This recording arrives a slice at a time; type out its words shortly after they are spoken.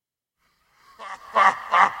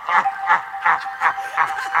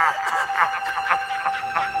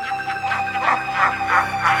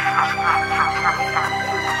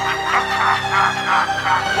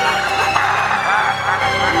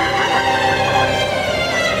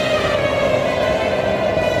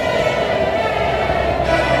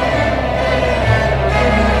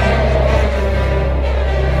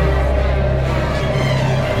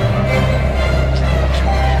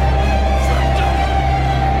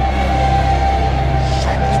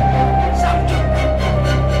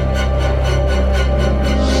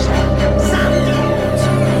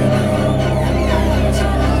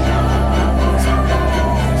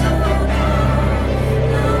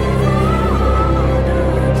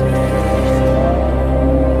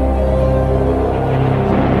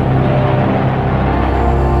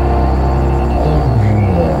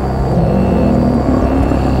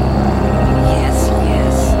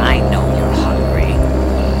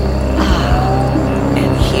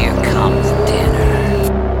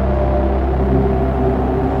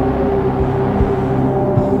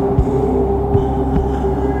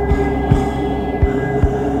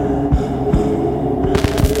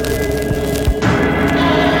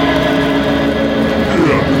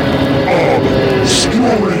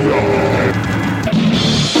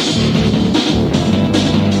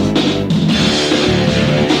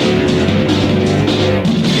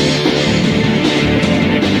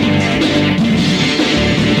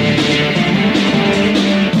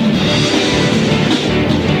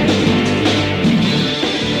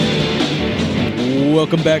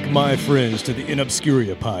Welcome back, my friends, to the In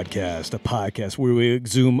Obscuria podcast, a podcast where we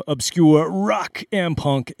exhume obscure rock and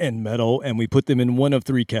punk and metal, and we put them in one of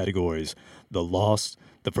three categories: the lost,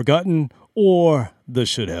 the forgotten, or the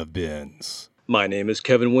should-have-beens. My name is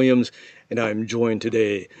Kevin Williams, and I'm joined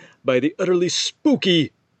today by the utterly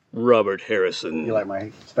spooky Robert Harrison. You like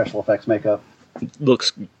my special effects makeup?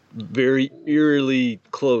 Looks very eerily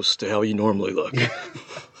close to how you normally look.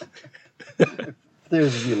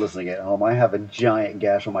 There's you listening at home. I have a giant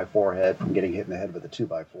gash on my forehead from getting hit in the head with a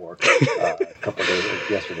 2x4 a couple of days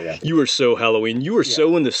yesterday. You are so Halloween. You are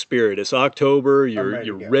so in the spirit. It's October.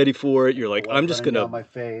 You're ready for it. You're like, I'm just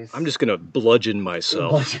gonna bludgeon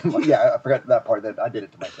myself. Yeah, I forgot that part. That I did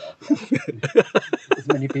it to myself. Yeah. As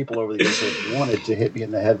many people over the years have wanted to hit me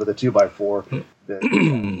in the head with a 2x4.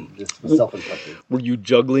 That just was self-inflicted. Were you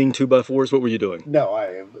juggling 2x4s? What were you doing? No,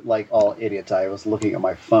 I, like all idiots, I was looking at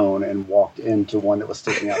my phone and walked into one that was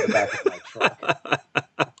sticking out the back of my truck.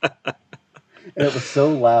 And it was so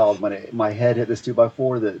loud when my head hit this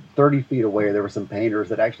 2x4 that 30 feet away there were some painters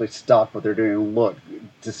that actually stopped what they're doing and looked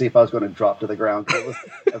to see if I was going to drop to the ground. It was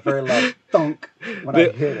a very loud thunk when I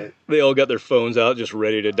hit it. They all got their phones out just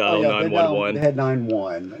ready to dial 911. They had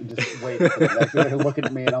 911. Just waiting for the next. They're looking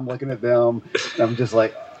at me and I'm looking at them. And I'm just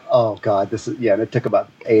like, oh God, this is, yeah. And it took about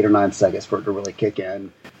 8 or 9 seconds for it to really kick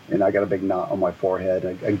in. And I got a big knot on my forehead,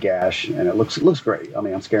 a gash, and it looks great. I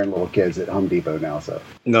mean, I'm scaring little kids at Home Depot now, so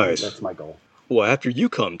nice. That's my goal. Well, after you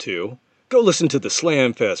come to, go listen to the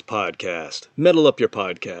Slamfest podcast, Metal Up Your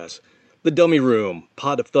Podcast, The Dummy Room,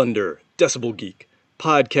 Pod of Thunder, Decibel Geek,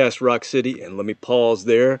 Podcast Rock City, and let me pause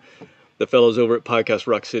there. The fellows over at Podcast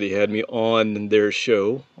Rock City had me on their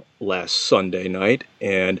show last Sunday night,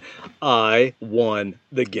 and I won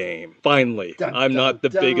the game. Finally, I'm not the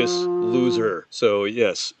biggest loser. So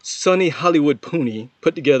yes, Sonny Hollywood Pooney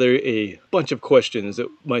put together a bunch of questions that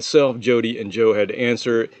myself, Jody, and Joe had to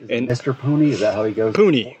answer. And Mr. Pooney, is that how he goes?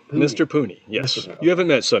 Pooney. Mr. Pooney, yes. Mr. You haven't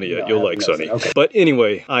met Sonny yet. No, You'll like Sonny. Okay. But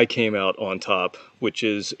anyway, I came out on top, which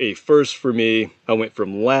is a first for me. I went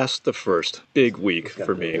from last to first. Big week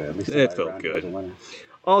for me. It felt good.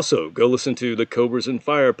 Also, go listen to the Cobras and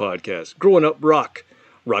Fire podcast, Growing Up Rock,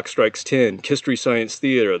 Rock Strikes 10, Kisstory Science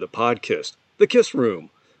Theater, The Podkist, The Kiss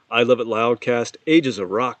Room, I Love It Loudcast, Ages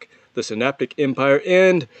of Rock, The Synaptic Empire,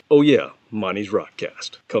 and, oh yeah, Monty's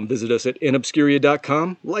Rockcast. Come visit us at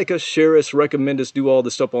inobscuria.com. Like us, share us, recommend us, do all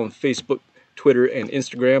the stuff on Facebook, Twitter, and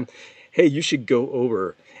Instagram. Hey, you should go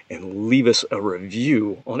over and leave us a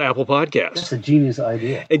review on Apple Podcasts. That's a genius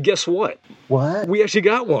idea. And guess what? What? We actually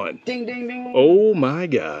got one. Ding, ding, ding. Oh, my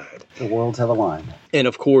God. The world's have aligned. And,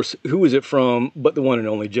 of course, who is it from but the one and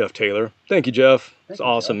only Jeff Taylor? Thank you, Jeff. It's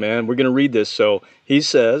awesome, Jeff. Man. We're going to read this. So he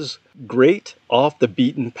says, Great Off the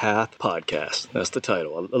Beaten Path Podcast. That's the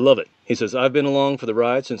title. I love it. He says, I've been along for the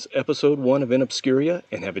ride since episode 1 of In Obscuria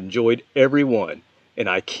and have enjoyed every one. And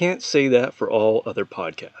I can't say that for all other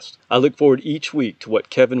podcasts. I look forward each week to what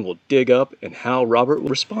Kevin will dig up and how Robert will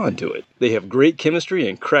respond to it. They have great chemistry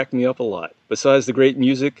and crack me up a lot. Besides the great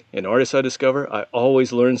music and artists I discover, I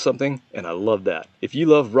always learn something, and I love that. If you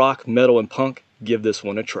love rock, metal, and punk, give this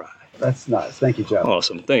one a try. That's nice. Thank you, Jeff.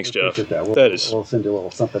 Awesome. Thanks, Jeff. We'll send you a little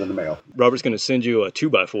something in the mail. Robert's going to send you a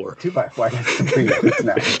 2x4. 2x4. That's some pretty good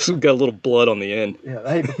snacks. It's got a little blood on the end. Yeah.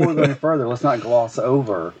 Hey, before we go any further, let's not gloss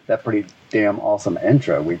over that pretty damn awesome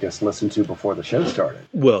intro we just listened to before the show started.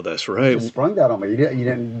 Well, that's right. You just sprung that on me. You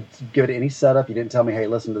didn't give it any setup. You didn't tell me, hey,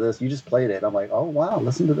 listen to this. You just played it. I'm like, oh, wow,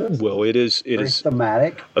 listen to this. Well, it is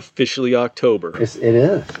thematic. Officially October. It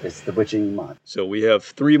is. It's the witching month. So we have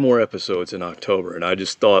 3 more episodes in October, and I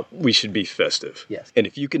just thought we should be festive. Yes. And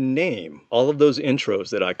if you can name all of those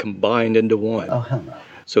intros that I combined into one. Oh, hell no.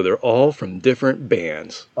 So they're all from different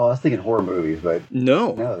bands. Oh, I was thinking horror movies, but...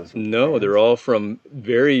 No, they're all from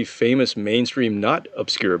very famous mainstream, not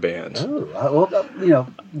obscure bands. Oh,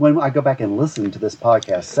 well, when I go back and listen to this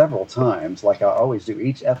podcast several times, like I always do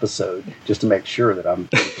each episode, just to make sure that I'm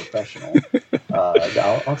being professional,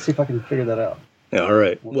 I'll see if I can figure that out. All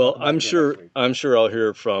right. Well, I'm sure I'll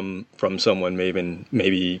hear from someone,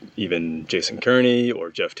 maybe even Jason Kearney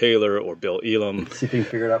or Jeff Taylor or Bill Elam. See if you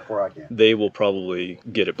can figure it out before I can. They will probably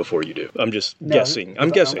get it before you do. I'm just guessing. I'm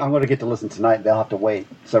guessing. I'm going to get to listen tonight. They'll have to wait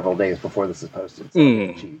several days before this is posted. So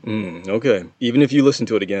okay. Even if you listen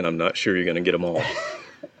to it again, I'm not sure you're going to get them all.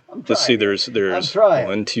 Let's see. There's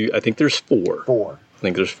 1, 2. I think there's 4. 4. I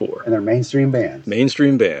think there's 4. And they're mainstream bands.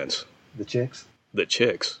 Mainstream bands. The Chicks. The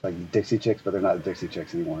Chicks. Like Dixie Chicks, but they're not the Dixie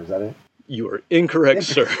Chicks anymore. Is that it? You are incorrect,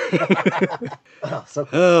 sir. So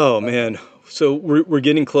cool. Oh, man. So we're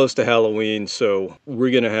getting close to Halloween, so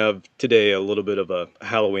we're going to have today a little bit of a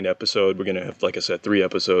Halloween episode. We're going to have, like I said, 3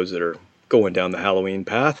 episodes that are going down the Halloween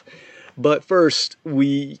path. But first,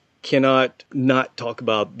 we cannot not talk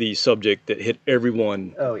about the subject that hit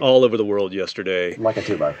everyone all over the world yesterday. Like a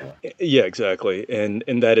 2x4. Yeah, exactly. And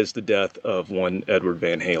that is the death of one Edward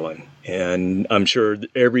Van Halen. And I'm sure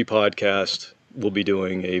every podcast will be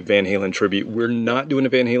doing a Van Halen tribute. We're not doing a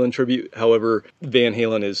Van Halen tribute. However, Van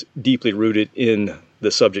Halen is deeply rooted in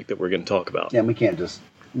the subject that we're going to talk about. Yeah, and we can't just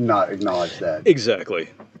not acknowledge that. Exactly.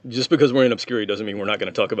 Just because we're in obscurity doesn't mean we're not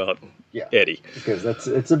going to talk about Eddie. Because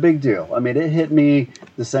it's a big deal. I mean, it hit me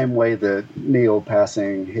the same way that Neil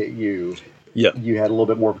passing hit you. Yeah. You had a little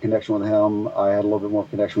bit more of a connection with him. I had a little bit more of a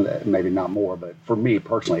connection with it. Maybe not more, but for me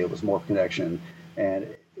personally, it was more of a connection. And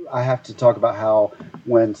I have to talk about how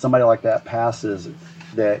when somebody like that passes,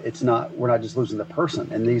 that we're not just losing the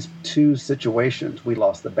person. In these two situations, we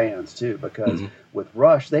lost the bands too, because with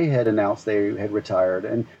Rush, they had announced they had retired.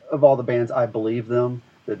 And of all the bands, I believe them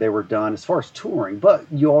that they were done as far as touring. But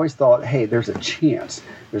you always thought, hey, there's a chance.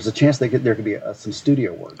 There's a chance there could be some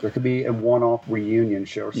studio work. There could be a one-off reunion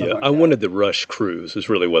show or something like that. I wanted the Rush cruise is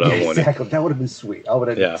really what I wanted. Exactly. That would have been sweet. I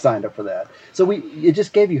would have signed up for that. So it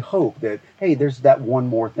just gave you hope that, hey, there's that one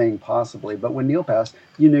more thing possibly. But when Neil passed,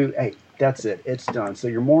 you knew, hey, that's it. It's done. So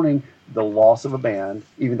you're mourning the loss of a band,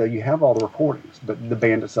 even though you have all the recordings, but the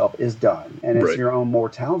band itself is done. And it's your own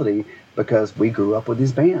mortality because we grew up with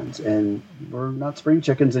these bands and we're not spring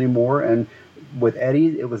chickens anymore. And with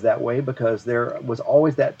Eddie, it was that way because there was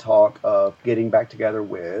always that talk of getting back together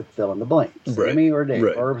with fill in the blank, Sammy or Dave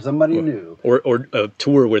or somebody new, or a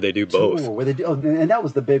tour where they do both. And that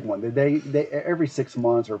was the big one. They every 6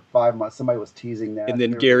 months or 5 months, somebody was teasing that. And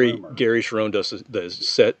then Gary Sharon does the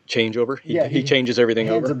set changeover. He changes everything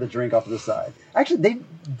hands over. Him the drink off to the side. Actually, they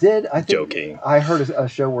did. I think, joking. I heard a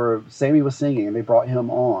show where Sammy was singing, and they brought him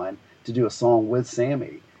on to do a song with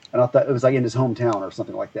Sammy. And I thought it was like in his hometown or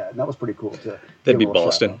something like that. And that was pretty cool too. That'd be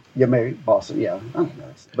Boston. Yeah, maybe Boston. Yeah, I don't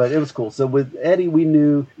know. But it was cool. So with Eddie, we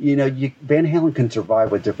knew, Van Halen can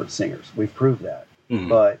survive with different singers. We've proved that. Mm-hmm.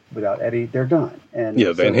 But without Eddie, they're done. And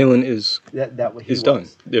Van Halen is done.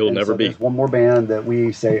 It will never be. There's one more band that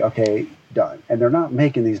we say, okay, done. And they're not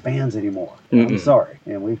making these bands anymore. I'm sorry.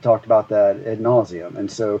 And we've talked about that ad nauseum.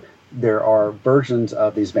 And so there are versions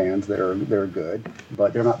of these bands that are good,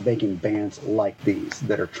 but they're not making bands like these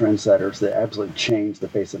that are trendsetters that absolutely change the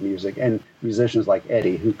face of music. And musicians like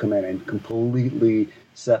Eddie who come in and completely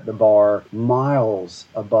set the bar miles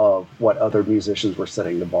above what other musicians were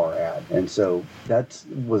setting the bar at. And so that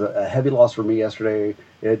was a heavy loss for me yesterday.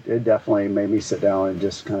 It definitely made me sit down and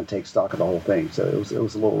just kind of take stock of the whole thing. So it was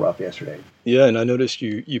a little rough yesterday. Yeah, and I noticed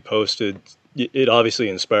you posted. It obviously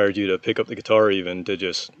inspired you to pick up the guitar even to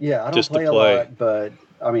just I don't play a lot, but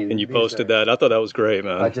I mean, and you posted that. I thought that was great,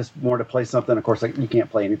 man. I just wanted to play something. Of course, you can't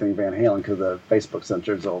play anything Van Halen because the Facebook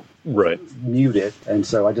censors will mute it. And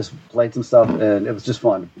so I just played some stuff, and it was just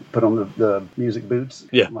fun. Put on the music boots,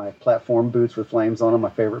 my platform boots with flames on them,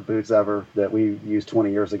 my favorite boots ever that we used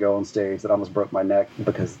 20 years ago on stage that almost broke my neck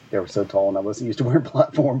because they were so tall, and I wasn't used to wearing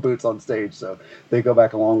platform boots on stage. So they go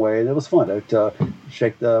back a long way, and it was fun to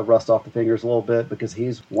shake the rust off the fingers a little bit because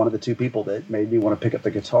he's one of the two people that made me want to pick up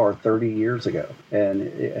the guitar 30 years ago.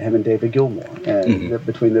 And him and David Gilmour, and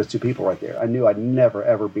between those two people right there, I knew I'd never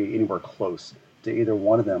ever be anywhere close to either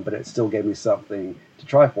one of them, but it still gave me something to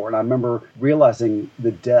try for. And I remember realizing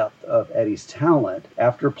the depth of Eddie's talent.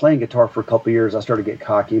 After playing guitar for a couple of years, I started to get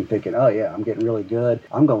cocky and thinking, oh yeah, I'm getting really good.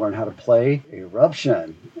 I'm going to learn how to play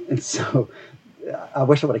Eruption. And so I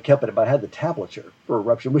wish I would have kept it, but I had the tablature for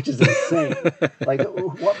Eruption, which is insane. Like,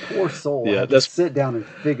 what poor soul had to sit down and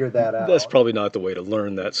figure that out. That's probably not the way to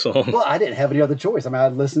learn that song. Well, I didn't have any other choice. I mean,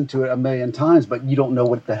 I'd listened to it a million times, but you don't know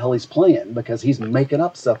what the hell he's playing because he's making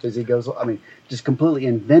up stuff as he goes. I mean, just completely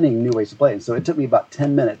inventing new ways to play. And so it took me about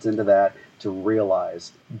 10 minutes into that to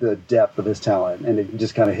realize the depth of his talent. And it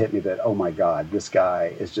just kind of hit me that, oh my God, this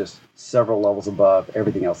guy is just several levels above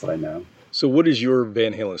everything else that I know. So what is your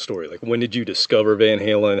Van Halen story? Like, when did you discover Van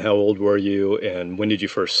Halen? How old were you? And when did you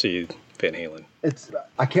first see Van Halen?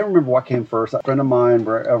 I can't remember what came first. A friend of mine,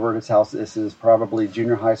 we're over at his house. This is probably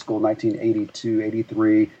junior high school, 1982,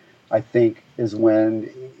 83, I think, is when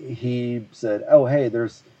he said, oh, hey,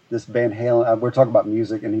 there's this Van Halen. We're talking about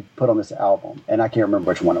music, and he put on this album. And I can't remember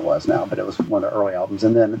which one it was now, but it was one of the early albums.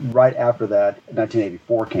 And then right after that,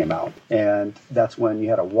 1984 came out. And that's when you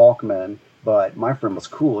had a Walkman But my friend was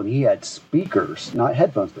cool, and he had speakers, not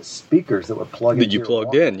headphones, but speakers that would plug in. That you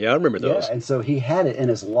plugged in. Yeah, I remember those. Yeah, and so he had it in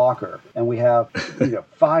his locker, and we have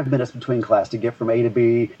 5 minutes between class to get from A to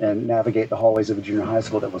B and navigate the hallways of a junior high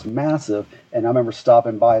school that was massive. And I remember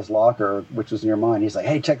stopping by his locker, which was near mine. He's like,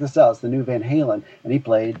 "Hey, check this out! It's the new Van Halen," and he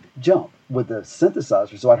played Jump with the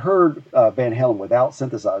synthesizer. So I'd heard Van Halen without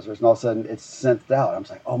synthesizers, and all of a sudden it's synthed out. I was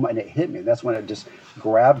like, "Oh my!" And it hit me. That's when it just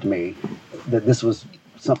grabbed me that this was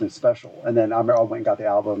something special. And then I remember I went and got the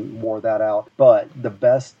album, wore that out. But the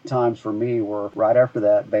best times for me were right after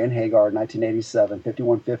that, Van Hagar, 1987,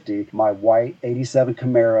 5150, my white 87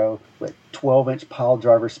 Camaro with 12-inch pile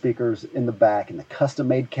driver speakers in the back and the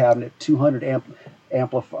custom-made cabinet, 200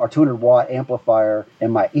 watt amplifier,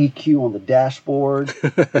 and my EQ on the dashboard.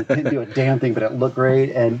 It didn't do a damn thing, but it looked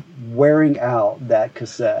great. And wearing out that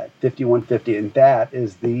cassette, 5150, and that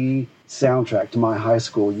is the soundtrack to my high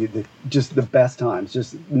school. Just the best times,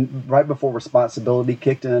 just right before responsibility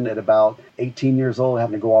kicked in at about 18 years old,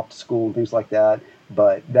 having to go off to school and things like that.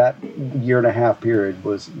 But that 1.5 year period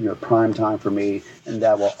was prime time for me, and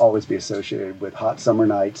that will always be associated with hot summer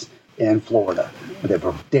nights in Florida. They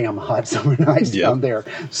were damn hot summer nights down there,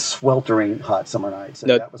 sweltering hot summer nights.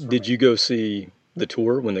 Now, did you go see the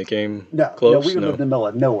tour when they came close? No, we lived in the middle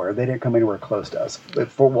of nowhere. They didn't come anywhere close to us. But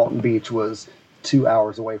Fort Walton Beach was 2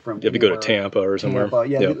 hours away from. You have to go to Tampa or somewhere.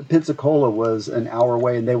 Pensacola was an hour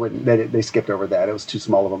away, and they skipped over that. It was too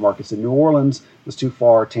small of a market. So New Orleans was too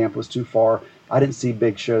far. Tampa was too far. I didn't see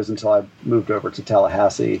big shows until I moved over to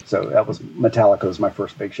Tallahassee. So that was Metallica was my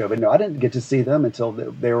first big show. But no, I didn't get to see them until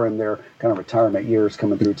they were in their kind of retirement years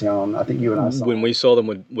coming through town. I think you and I saw when we saw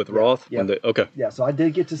them with Roth. Yeah. Okay. Yeah, so I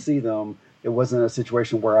did get to see them. It wasn't a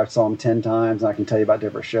situation where I saw them 10 times and I can tell you about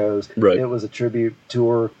different shows. Right. It was a tribute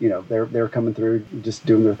tour. They're coming through, just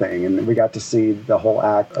doing their thing, and we got to see the whole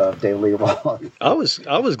act of David Lee Roth. I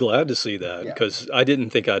was glad to see that because I didn't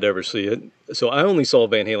think I'd ever see it. So I only saw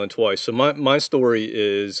Van Halen twice. So my story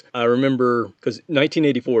is, I remember, because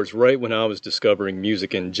 1984 is right when I was discovering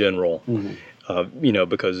music in general. Mm-hmm.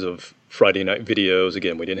 Because of Friday night videos.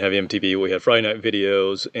 Again, we didn't have MTV. We had Friday night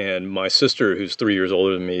videos, and my sister, who's 3 years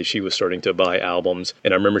older than me, she was starting to buy albums.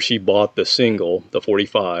 And I remember she bought the single, the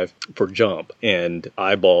 45, for Jump, and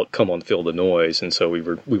I bought Come On Feel the Noise. And so we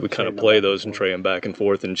would kind of play those and trade them back and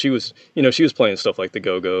forth. And she was playing stuff like the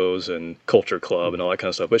Go-Go's and Culture Club and all that kind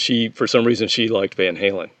of stuff. But for some reason, she liked Van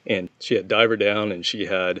Halen, and she had Diver Down, and she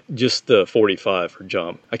had just the 45 for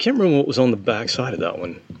Jump. I can't remember what was on the back side of that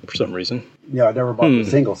one for some reason. Yeah, I never bought the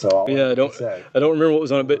single, so I don't remember what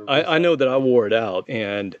was on it, but I know that I wore it out,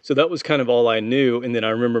 and so that was kind of all I knew. And then I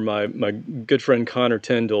remember my good friend Connor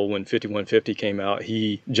Tyndall, when 5150 came out,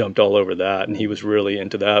 he jumped all over that, and he was really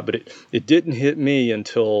into that. But it didn't hit me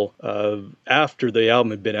until after the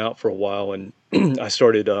album had been out for a while, and I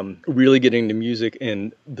started really getting into music,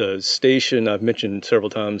 and the station I've mentioned several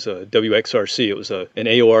times, WXRC, it was an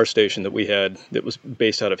AOR station that we had that was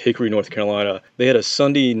based out of Hickory, North Carolina. They had a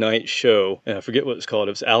Sunday night show, and I forget what it was called.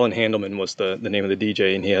 It was Alan Handelman was the name of the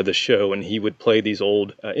DJ, and he had the show, and he would play these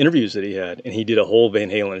old interviews that he had, and he did a whole Van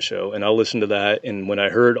Halen show, and I listened to that, and when I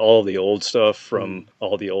heard all the old stuff from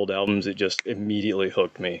all the old albums, it just immediately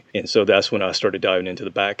hooked me. And so that's when I started diving into the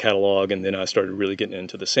back catalog, and then I started really getting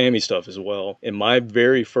into the Sammy stuff as well. And my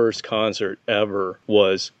very first concert ever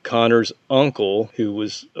was Connor's uncle, who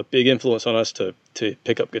was a big influence on us to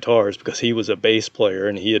pick up guitars, because he was a bass player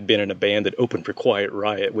and he had been in a band that opened for Quiet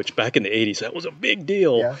Riot, which back in the 80s, that was a big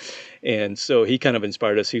deal. Yeah. And so he kind of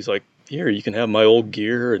inspired us. He's like, here, you can have my old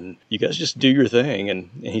gear and you guys just do your thing. And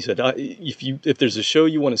he said, if there's a show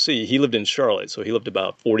you want to see, he lived in Charlotte, so he lived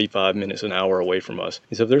about 45 minutes, an hour away from us.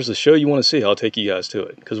 He said, if there's a show you want to see, I'll take you guys to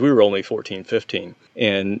it, because we were only 14, 15.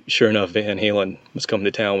 And sure enough, Van Halen was coming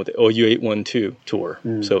to town with the OU812 tour.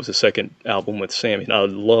 So it was the second album with Sammy, and I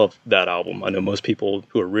love that album. I know most people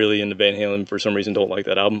who are really into Van Halen for some reason don't like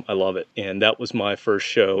that album. I love it. And that was my first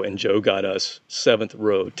show, and Joe got us 7th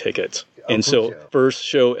row tickets. And so, first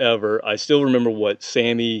show ever, I still remember what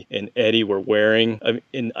Sammy and Eddie were wearing.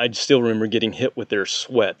 And I still remember getting hit with their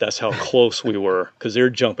sweat. That's how close we were, because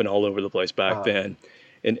they're jumping all over the place back then.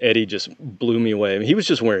 And Eddie just blew me away. I mean, he was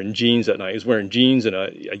just wearing jeans that night. He was wearing jeans and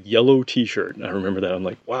a yellow T-shirt. And I remember that. I'm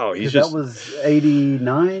like, wow, he's just... That was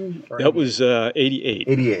 89? That was 88.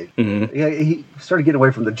 88. Mm-hmm. Yeah, he started getting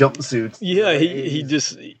away from the jumpsuits. Yeah, he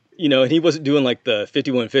just... and he wasn't doing like the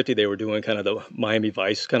 5150. They were doing kind of the Miami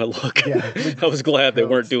Vice kind of look. Yeah, I was glad they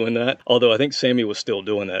weren't doing that. Although I think Sammy was still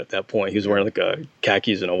doing that at that point. He was wearing like a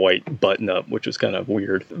khakis and a white button-up, which was kind of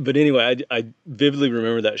weird. But anyway, I vividly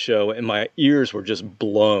remember that show, and my ears were just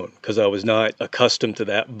blown because I was not accustomed to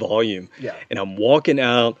that volume. Yeah. And I'm walking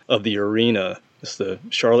out of the arena, It's the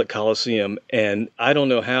Charlotte Coliseum, and I don't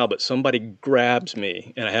know how, but somebody grabs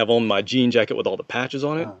me, and I have on my jean jacket with all the patches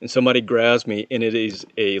on it, and somebody grabs me, and it is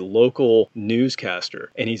a local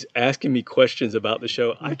newscaster, and he's asking me questions about the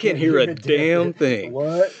show. I can't hear a damn thing.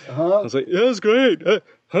 What? Huh? I was like, yeah, it's great.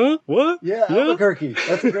 Huh? What? Yeah, Albuquerque.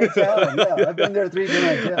 That's a great town. Yeah, I've been there 3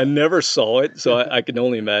 times. Yeah. I never saw it, so I can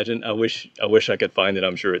only imagine. I wish I could find it.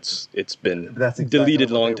 I'm sure it's been deleted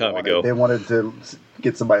a long time ago. They wanted to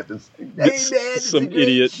get somebody that's, hey man, some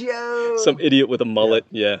idiot, show. Some idiot with a mullet.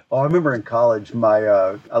 Yeah. Oh, I remember in college,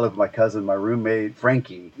 I lived with my cousin, my roommate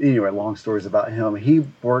Frankie. Anyway, long stories about him. He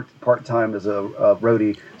worked part-time as a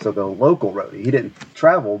roadie, so the local roadie. He didn't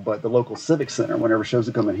travel, but the local civic center, whenever shows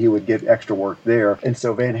would come in, he would get extra work there. And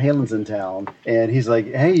so Van Halen's in town, and he's like,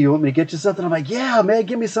 hey, you want me to get you something? I'm like, yeah, man,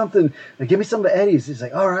 give me something. Give me some of Eddie's. He's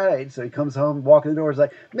like, all right. So he comes home, walking the door. He's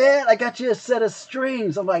like, man, I got you a set of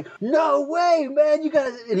strings. I'm like, no way, man, you got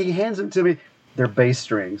it. And he hands them to me. They're bass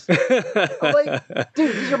strings. I'm like,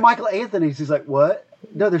 dude, these are Michael Anthony's. He's like, what?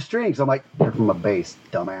 No, they're strings. I'm like, they're from a bass,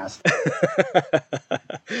 dumbass.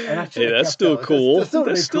 Hey, that's still cool.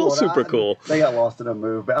 That's still cool. Super cool. They got lost in a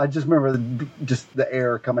move, but I just remember just the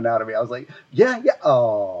air coming out of me. I was like, yeah.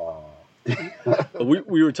 Oh.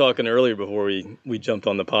 we were talking earlier before we jumped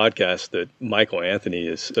on the podcast that Michael Anthony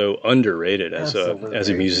is so underrated as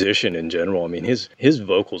a musician in general. I mean, his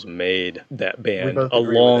vocals made that band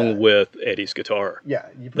along with Eddie's guitar. Yeah,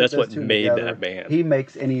 that's what made that band. He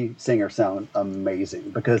makes any singer sound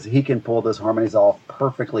amazing because he can pull those harmonies off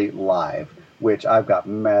perfectly live, which I've got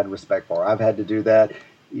mad respect for. I've had to do that.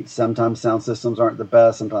 Sometimes sound systems aren't the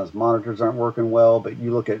best. Sometimes monitors aren't working well. But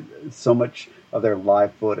you look at so much of their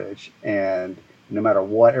live footage, and no matter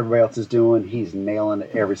what everybody else is doing, he's nailing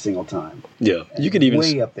it every single time. Yeah, you could even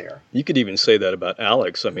way up there. You could even say that about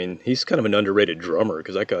Alex. I mean, he's kind of an underrated drummer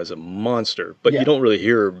because that guy's a monster. But you don't really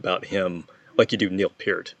hear about him like you do Neil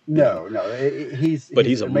Peart. No, he's a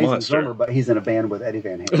amazing monster. drummer, but he's in a band with Eddie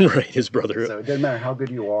Van Halen. Right, his brother. So it doesn't matter how good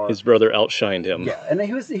you are. His brother outshined him. Yeah, and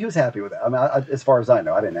he was happy with it. I mean, as far as I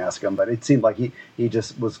know, I didn't ask him, but it seemed like he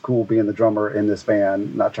just was cool being the drummer in this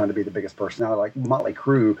band, not trying to be the biggest personality. Like Motley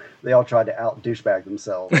Crue, they all tried to out douchebag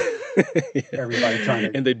themselves. Yeah. Everybody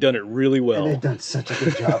trying to, and they've done it really well. And they've done such a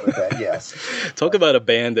good job with that. Yes. Talk about a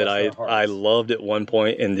band that I loved at one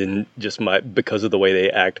point, and then just because of the way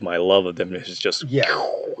they act, my love of them is just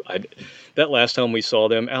that last time we saw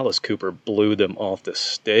them, Alice Cooper blew them off the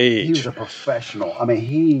stage. He was a professional. I mean,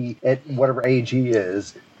 he, at whatever age he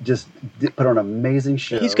is, just put on an amazing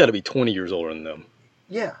show. He's got to be 20 years older than them.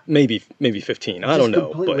 Yeah. Maybe 15. I don't know.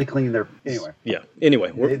 Completely clean their... Anyway. Yeah.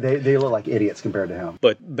 Anyway. They look like idiots compared to him.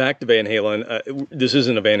 But back to Van Halen. This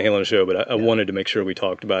isn't a Van Halen show, but I wanted to make sure we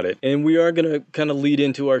talked about it. And we are going to kind of lead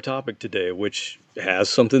into our topic today, which has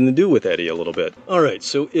something to do with Eddie a little bit. All right,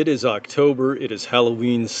 so it is October. It is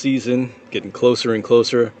Halloween season, getting closer and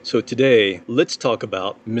closer. So today, let's talk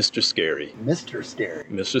about Mr. Scary. Mr. Scary.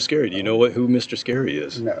 Mr. Scary. Do you know who Mr. Scary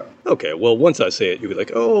is? No. Okay, well, once I say it, you'll be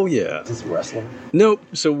like, oh, yeah. Is this a wrestler? Nope.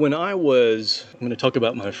 So I'm going to talk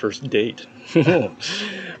about my first date.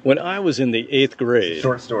 When I was in the 8th grade.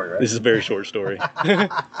 Short story, right? This is a very short story.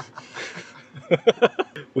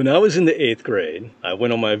 When I was in the 8th grade, I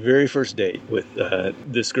went on my very first date with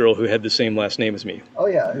this girl who had the same last name as me. Oh,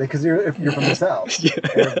 yeah, because you're from the South.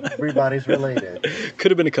 Yeah. Everybody's related. Could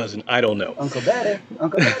have been a cousin. I don't know. Uncle Daddy.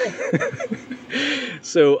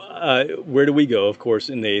 So where do we go? Of course,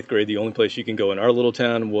 in the 8th grade, the only place you can go in our little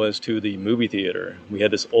town was to the movie theater. We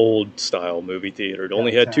had this old-style movie theater. It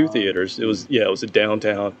only had 2 theaters. It was a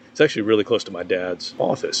downtown. It's actually really close to my dad's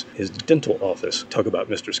office, his dental office. Talk about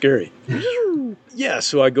Mr. Scary. Yeah,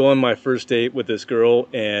 so I go on my first date with this girl,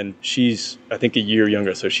 and she's, I think, a year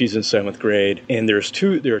younger, so she's in 7th grade, and there are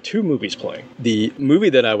 2 movies playing. The movie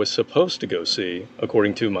that I was supposed to go see,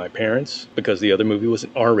 according to my parents, because the other movie was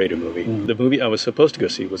an R-rated movie, the movie I was supposed to go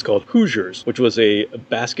see was called Hoosiers, which was a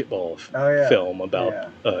basketball film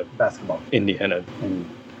about basketball. Indiana.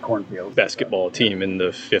 Cornfields. Basketball team in the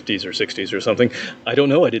 50s or 60s or something. I don't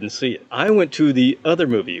know. I didn't see it. I went to the other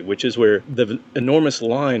movie, which is where the enormous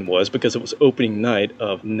line was because it was opening night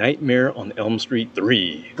of Nightmare on Elm Street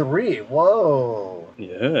 3. 3? Whoa.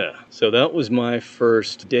 Yeah. So that was my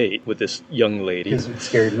first date with this young lady. Because with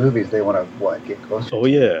scary movies, they want to, get closer to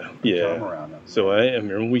you. Yeah. Around them. So I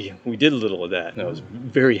remember we did a little of that, and I was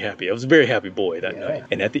very happy. I was a very happy boy that night.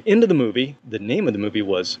 And at the end of the movie, the name of the movie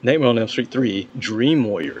was Nightmare on Elm Street 3, Dream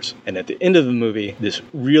Warriors. And at the end of the movie, this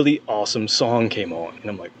really awesome song came on. And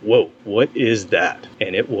I'm like, whoa, what is that?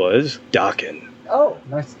 And it was Dokken. Oh,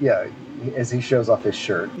 nice. Yeah, as he shows off his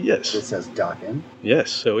shirt. Yes. It says Dokken.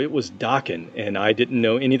 Yes, so it was Dokken, and I didn't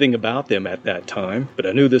know anything about them at that time, but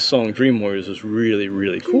I knew this song Dream Warriors was really,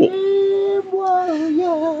 really cool. Dream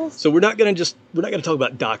Warriors. So we're not gonna talk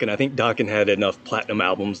about Dokken. I think Dokken had enough platinum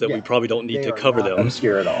albums that we probably don't need to cover them.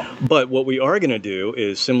 Obscure at all. But what we are gonna do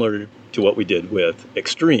is similar to what we did with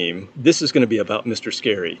Extreme. This is going to be about Mr.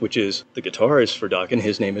 Scary, which is the guitarist for Dokken.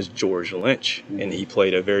 His name is George Lynch, and he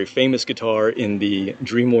played a very famous guitar in the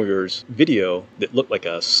Dream Warriors video that looked like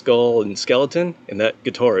a skull and skeleton, and that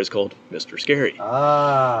guitar is called Mr. Scary.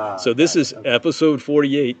 So this is episode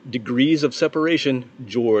 48, Degrees of Separation,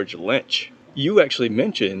 George Lynch. You actually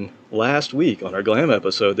mentioned last week on our Glam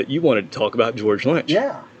episode that you wanted to talk about George Lynch.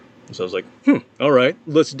 Yeah. So I was like, all right,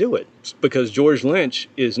 let's do it. Because George Lynch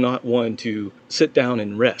is not one to sit down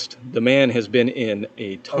and rest. The man has been in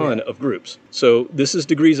a ton of groups. So this is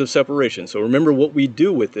Degrees of Separation. So remember, what we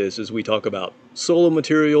do with this is we talk about solo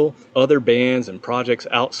material, other bands and projects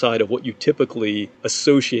outside of what you typically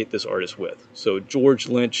associate this artist with. So George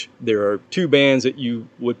Lynch, there are two bands that you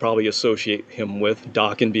would probably associate him with,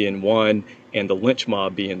 Dokken being one and the Lynch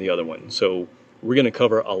Mob being the other one. So we're going to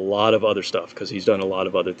cover a lot of other stuff because he's done a lot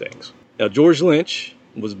of other things. Now, George Lynch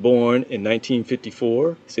was born in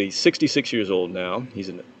 1954. So he's 66 years old now. He's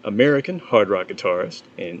an American hard rock guitarist.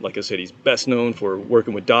 And like I said, he's best known for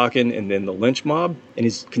working with Dokken and then the Lynch Mob. And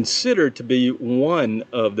he's considered to be one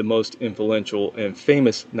of the most influential and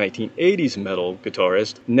famous 1980s metal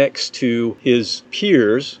guitarists next to his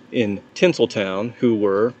peers in Tinseltown, who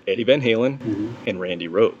were Eddie Van Halen and Randy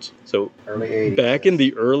Rhoads. So early 80s, back in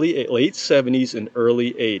the late 70s and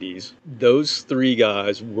early 80s, those three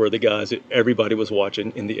guys were the guys that everybody was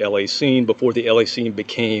watching in the LA scene before the LA scene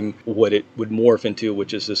became what it would morph into,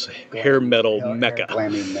 which is this hair metal mecca.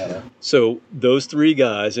 Glammy metal. So those three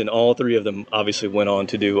guys, and all three of them obviously went on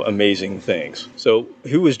to do amazing things. So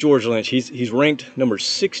who is George Lynch? He's ranked number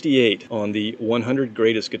 68 on the 100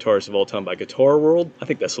 greatest guitarists of all time by Guitar World. I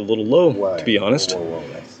think that's a little low, to be honest.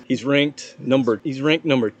 He's ranked number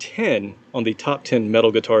 10 on the top 10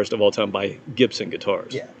 metal guitarists of all time by Gibson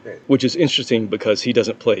Guitars. Yeah, which is interesting because he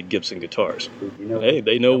doesn't play Gibson guitars. Hey,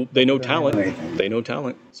 they know talent. They know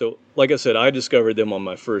talent. So, like I said, I discovered them on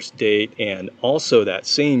my first date, and also that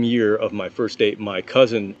same year of my first date, my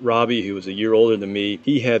cousin Robbie, who was a year older than me,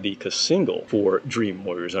 he had the Casingle for Dream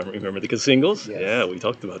Warriors. I remember the Casingles. Yes. Yeah, we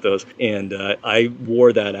talked about those, and I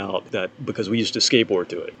wore that out because we used to skateboard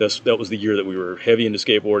to it. That was the year that we were heavy into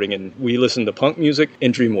skateboarding, and we listened to punk music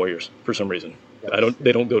and Dream Warriors for some reason.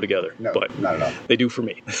 They don't go together, but not at all. They do for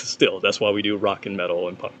me. Still, that's why we do rock and metal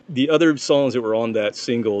and punk. The other songs that were on that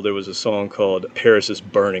single, there was a song called Paris is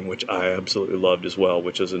Burning, which I absolutely loved as well,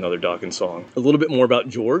 which is another Dokken song. A little bit more about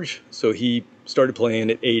George. So he started playing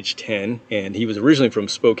at age 10, and he was originally from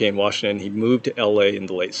Spokane, Washington. He moved to LA in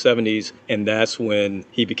the late 70s, and that's when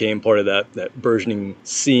he became part of that burgeoning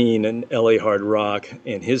scene in LA hard rock,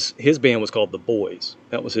 and his band was called The Boys.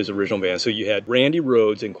 That was his original band. So you had Randy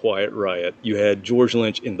Rhoads in Quiet Riot, you had George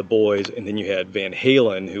Lynch in The Boys, and then you had Van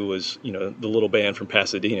Halen, who was, the little band from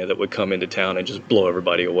Pasadena that would come into town and just blow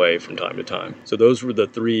everybody away from time to time. So those were the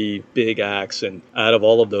three big acts, and out of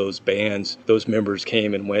all of those bands, those members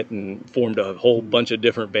came and went and formed a whole bunch of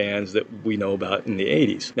different bands that we know about in the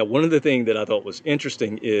 80s. Now, one of the things that I thought was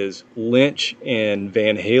interesting is Lynch and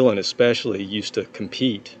Van Halen especially used to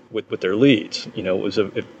compete with their leads. It was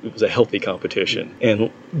a healthy competition,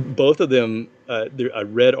 and both of them. I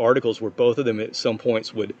read articles where both of them at some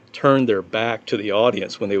points would turn their back to the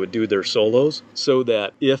audience when they would do their solos, so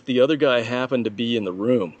that if the other guy happened to be in the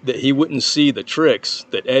room, that he wouldn't see the tricks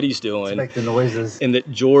that Eddie's doing, make the noises, and that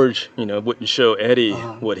George, wouldn't show Eddie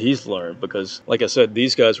what he's learned. Because, like I said,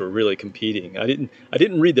 these guys were really competing. I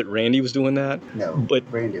didn't read that Randy was doing that. No, but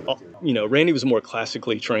Randy was doing that. Randy was more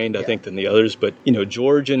classically trained, I think, than the others. But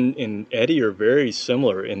George and Eddie are very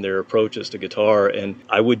similar in their approaches to guitar, and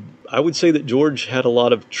I would say that George had a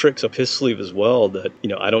lot of tricks up his sleeve as well that,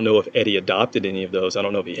 I don't know if Eddie adopted any of those. I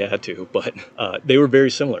don't know if he had to, but they were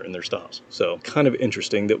very similar in their styles. So kind of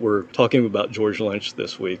interesting that we're talking about George Lynch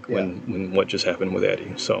this week when what just happened with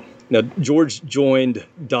Eddie. So now George joined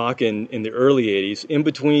Dokken in the early 80s, in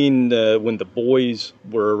between when the Boys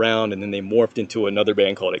were around, and then they morphed into another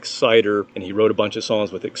band called Exciter, and he wrote a bunch of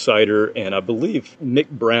songs with Exciter, and I believe Mick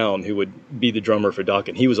Brown, who would be the drummer for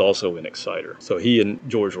Dokken, he was also in Exciter. So he and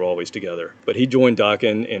George were always together. But he joined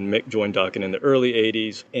Dokken, and Mick joined Dokken in the early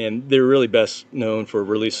 80s, and they're really best known for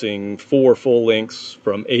releasing 4 full lengths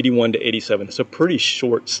from 81 to 87. It's a pretty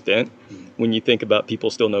short stint when you think about people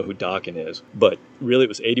still know who Dokken is. But really, it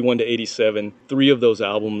was 81 to to 87, 3 of those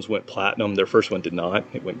albums went platinum. Their first one did not.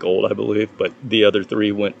 It went gold, I believe, but the other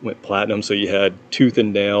 3 went platinum. So you had Tooth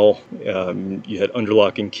and Nail, you had Under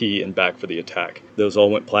Lock and Key, and Back for the Attack. Those all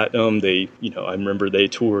went platinum. They, I remember they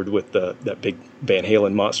toured with that big Van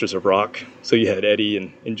Halen Monsters of Rock. So you had Eddie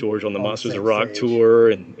and George on the Monsters of Rock tour,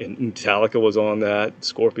 and Metallica was on that.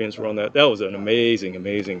 Scorpions were on that. That was an amazing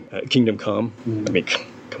Kingdom Come. I mean,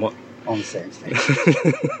 come on. On the same stage.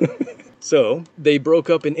 So they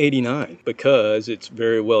broke up in 89 because it's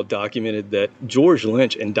very well documented that George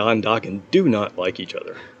Lynch and Don Dokken do not like each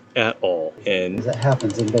other at all. And that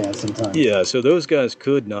happens in bands sometimes. Yeah, so those guys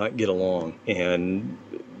could not get along. And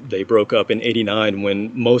they broke up in 89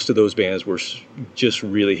 when most of those bands were just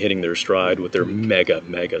really hitting their stride with their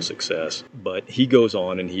mega success. But he goes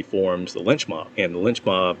on and he forms the Lynch Mob. And the Lynch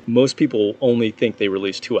Mob, most people only think they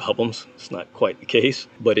released 2 albums. It's not quite the case.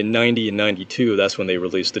 But in 90 and 92, that's when they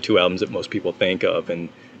released the 2 albums that most people think of. And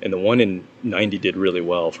the one in 90 did really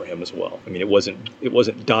well for him as well. I mean, it wasn't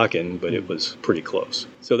Dokken, but it was pretty close.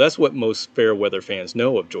 So that's what most Fairweather fans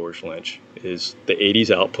know of George Lynch, is the 80s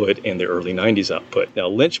output and the early 90s output. Now,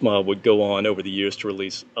 Lynch Mob would go on over the years to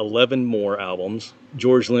release 11 more albums.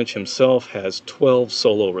 George Lynch himself has 12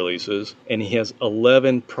 solo releases, and he has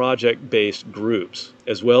 11 project-based groups,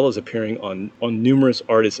 as well as appearing on numerous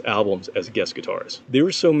artists' albums as guest guitarist. There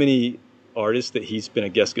were so many artists that he's been a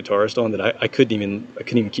guest guitarist on that I couldn't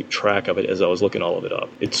even keep track of it as I was looking all of it up.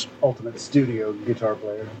 It's ultimate studio guitar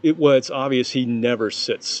player. It's obvious he never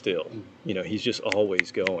sits still. He's just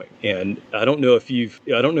always going. And I don't know if you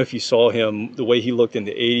saw him, the way he looked in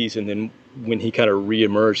the 80s, and then when he kind of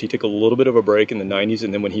reemerged, he took a little bit of a break in the 90s,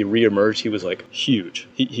 and then when he reemerged, he was like huge.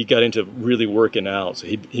 He got into really working out, so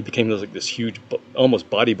he became like this huge, almost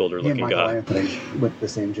bodybuilder looking guy. Anthony with the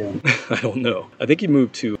same gym. I don't know. I think he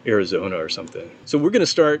moved to Arizona or something. So we're going to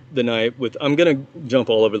start the night with, I'm going to jump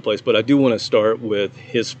all over the place, but I do want to start with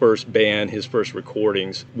his first band, his first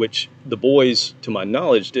recordings, which the Boys, to my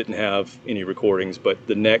knowledge, didn't have any recordings, but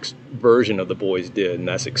the next version of the Boys did, and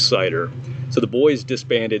that's Exciter. So the Boys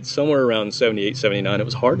disbanded somewhere around 78, 79. It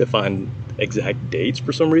was hard to find exact dates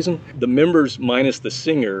for some reason. The members, minus the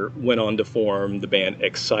singer, went on to form the band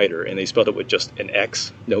Exciter, and they spelled it with just an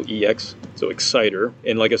X, no EX, so Exciter.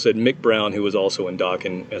 And like I said, Mick Brown, who was also in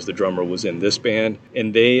Dokken as the drummer, was in this band.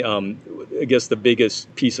 And they, I guess the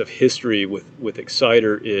biggest piece of history with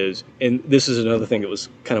Exciter is, and this is another thing that was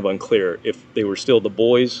kind of unclear, if they were still the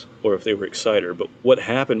Boys or if they were Exciter. But what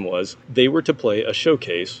happened was they were to play a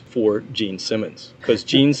showcase for Gene Simmons, because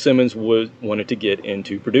Gene Simmons wanted to get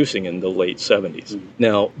into producing in the late 70s.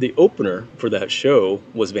 Now, the opener for that show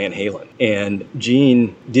was Van Halen, and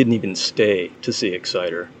Gene didn't even stay to see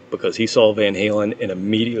Exciter because he saw Van Halen and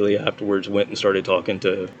immediately afterwards went and started talking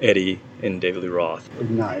to Eddie and David Lee Roth.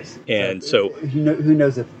 Nice. And so who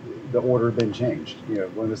knows if the order had been changed?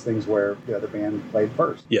 One of those things where the other band played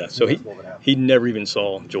first. Yeah, so he never even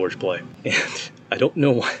saw George play. And I don't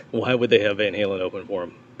know why would they have Van Halen open for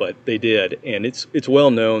him, but they did. And it's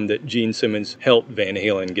well known that Gene Simmons helped Van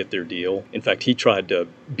Halen get their deal. In fact, he tried to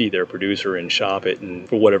be their producer and shop it, and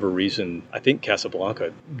for whatever reason, I think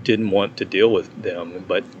Casablanca didn't want to deal with them,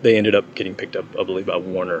 but they ended up getting picked up, I believe, by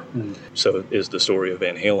Warner. So is the story of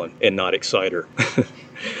Van Halen and not Exciter.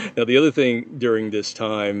 Now, the other thing during this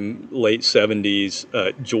time, late 70s,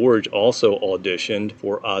 George also auditioned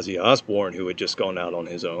for Ozzy Osbourne, who had just gone out on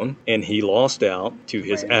his own, and he lost out to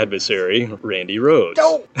his adversary, Randy Rhoads.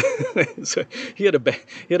 So he had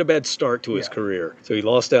a bad start to his career. So he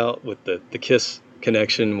lost out with the Kiss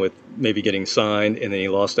connection with maybe getting signed, and then he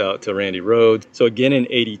lost out to Randy Rhoads. So again in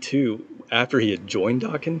 82, after he had joined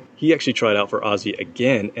Dokken, he actually tried out for Ozzy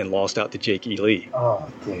again and lost out to Jake E. Lee. Oh,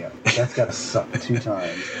 damn. That's got to suck 2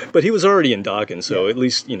 times. But he was already in Dokken, so at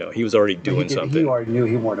least, he was already doing something. He already knew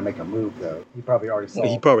he wanted to make a move, though. He probably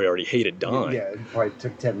already hated Don. Yeah, it probably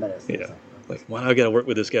took 10 minutes. Yeah. Like, why do I got to work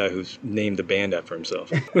with this guy who's named the band after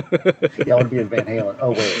himself? Yeah, I want to be in Van Halen.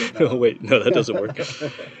 Oh, wait. No. Oh, wait. No, that doesn't work.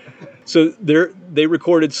 So they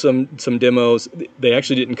recorded some demos. They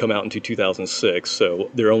actually didn't come out until 2006,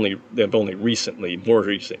 so they've only more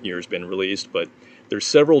recent years been released. But there's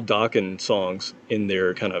several Dokken songs in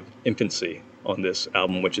their kind of infancy on this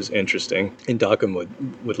album, which is interesting. And Dokken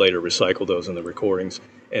would later recycle those in the recordings.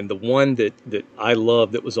 And the one that I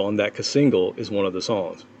love that was on that single is one of the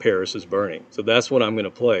songs, Paris is Burning. So that's what I'm going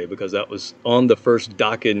to play, because that was on the first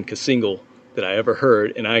Dokken single that I ever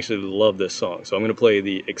heard, and I actually love this song. So I'm going to play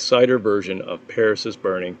the Exciter version of Paris is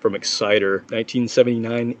Burning from Exciter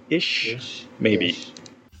 1979-ish, maybe. Ish.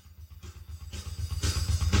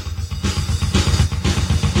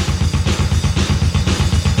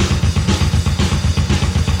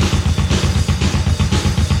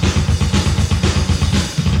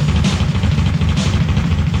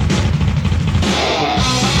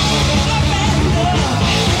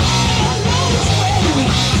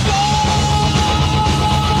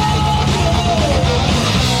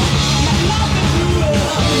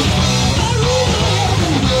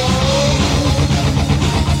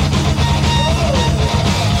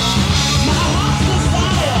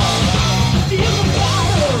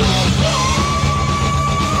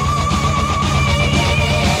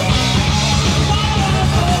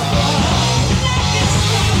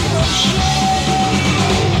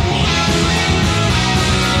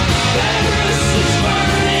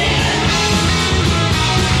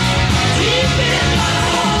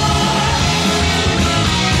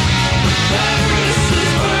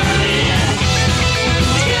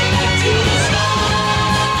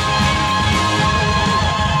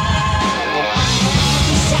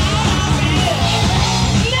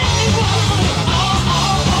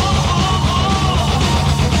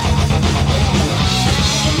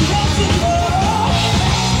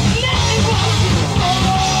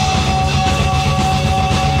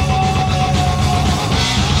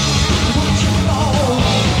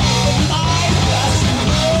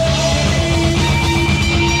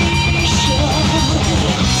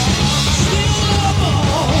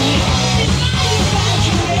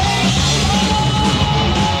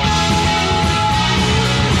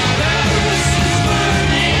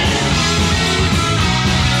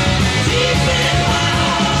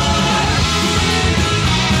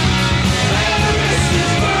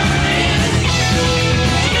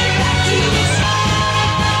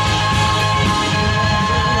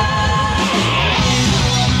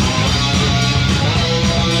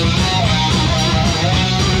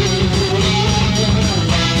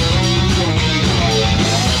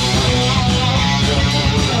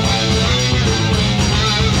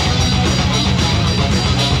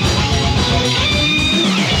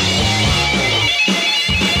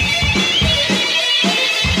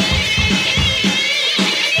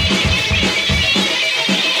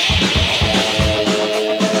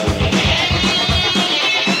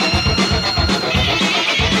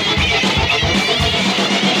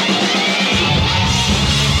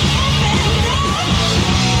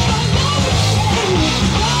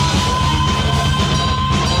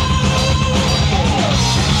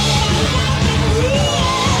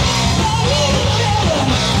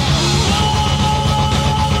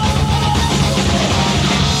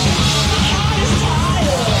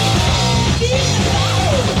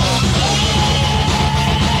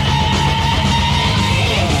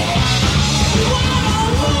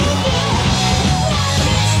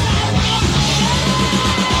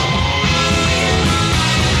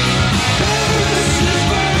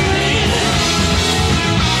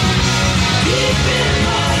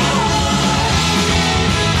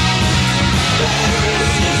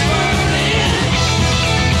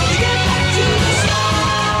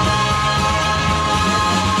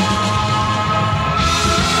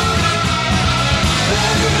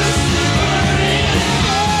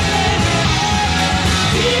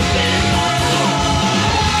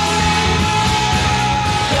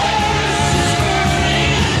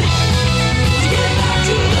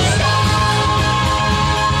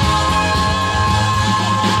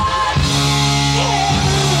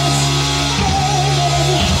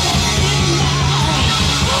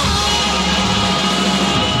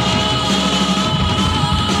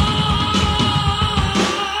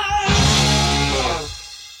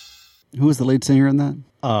 Who was the lead singer in that?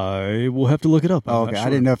 I will have to look it up. Oh, okay. Sure. I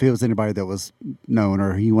didn't know if it was anybody that was known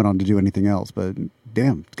or he went on to do anything else, but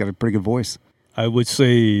damn, he's got a pretty good voice. I would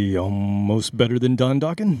say almost better than Don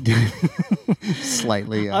Dokken.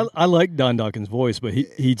 Slightly. I like Don Dokken's voice, but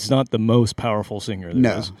he's not the most powerful singer.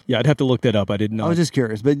 No. Is. Yeah, I'd have to look that up. I didn't know. I was just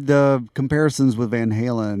curious. But the comparisons with Van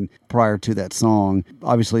Halen prior to that song,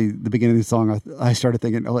 obviously the beginning of the song, I started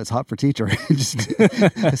thinking, oh, it's Hot for Teacher. Just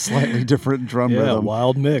a slightly different drum rhythm. Yeah,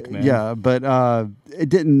 Wild Mick, man. Yeah, but it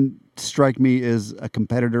didn't strike me as a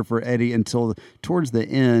competitor for Eddie until towards the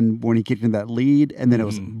end when he kicked in that lead, and then it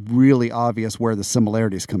was really obvious where the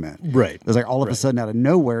similarities come in. Right. It was like all of a sudden out of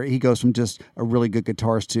nowhere, he goes from just a really good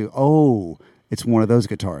guitarist to, it's one of those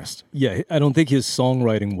guitarists. Yeah, I don't think his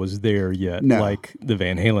songwriting was there yet, like the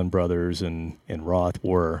Van Halen brothers and Roth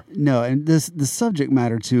were. No, and the subject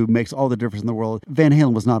matter, too, makes all the difference in the world. Van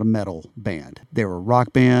Halen was not a metal band. They were a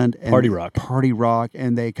rock band. And Party rock,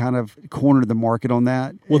 and they kind of cornered the market on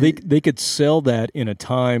that. Well, they could sell that in a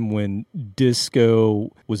time when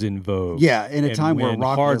disco was in vogue. Yeah, in a time where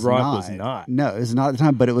hard rock was not. No, it was not the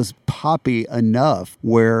time, but it was poppy enough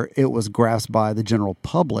where it was grasped by the general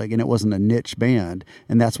public, and it wasn't a niche band,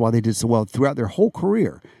 and that's why they did so well throughout their whole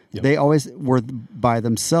career. Yep. They always were by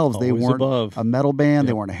themselves. Always they weren't a metal band. Yep.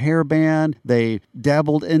 They weren't a hair band. They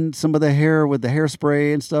dabbled in some of the hair with the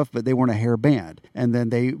hairspray and stuff, but they weren't a hair band. And then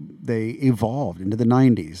they evolved into the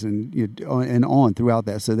 90s and on throughout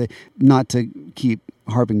that. So not to keep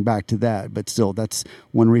harping back to that, but still, that's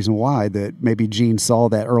one reason why that maybe Gene saw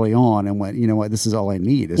that early on and went, you know what, this is all I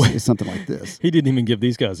need is something like this. He didn't even give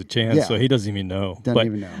these guys a chance, so he doesn't even know. Doesn't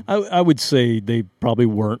even know. I would say they probably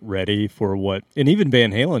weren't ready for what, and even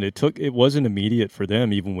Van Halen, it wasn't immediate for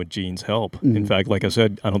them, even with Gene's help. Mm-hmm. In fact, like I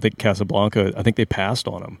said, I don't think Casablanca, I think they passed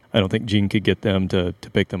on them. I don't think Gene could get them to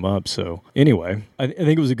pick them up. So anyway, I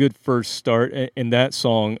think it was a good first start, and that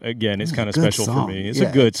song, again, is kind of special for me. It's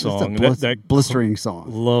a good song. That blistering song.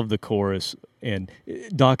 Love the chorus, and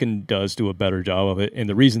Dokken does do a better job of it. And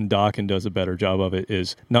the reason Dokken does a better job of it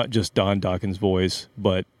is not just Don Dokken's voice,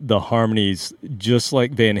 but the harmonies. Just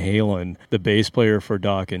like Van Halen, the bass player for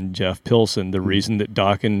Dokken, Jeff Pilson, the reason that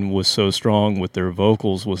Dokken was so strong with their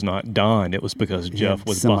vocals was not Don. It was because Jeff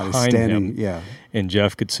was behind him. Yeah. And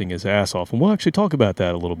Jeff could sing his ass off. And we'll actually talk about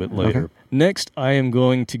that a little bit later. Okay. Next, I am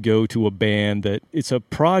going to go to a band that it's a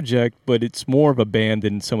project, but it's more of a band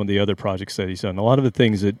than some of the other projects that he's done. A lot of the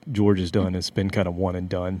things that George has done has been kind of one and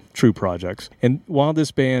done, true projects. And while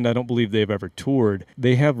this band, I don't believe they've ever toured,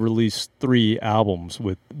 they have released 3 albums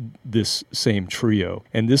with this same trio.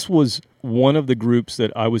 And this was one of the groups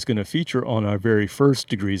that I was going to feature on our very first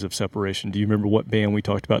Degrees of Separation. Do you remember what band we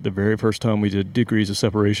talked about the very first time we did Degrees of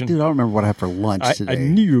Separation? Dude, I don't remember what I had for lunch today. I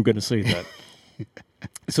knew you were going to say that.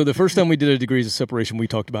 So the first time we did a Degrees of Separation, we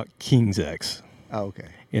talked about King's X. Oh, okay.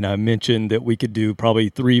 And I mentioned that we could do probably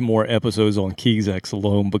 3 more episodes on King's X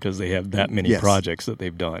alone because they have that many projects that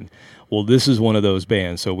they've done. Well, this is one of those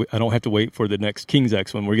bands, so I don't have to wait for the next King's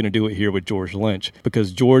X one. We're going to do it here with George Lynch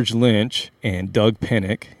because George Lynch and Doug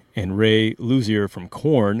Pinnick and Ray Luzier from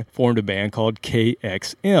Korn formed a band called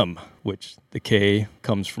KXM, which the K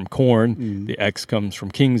comes from Korn, the X comes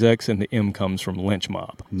from King's X, and the M comes from Lynch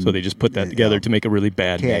Mob. So they just put that together to make a really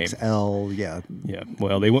bad name. KXL, yeah. Yeah,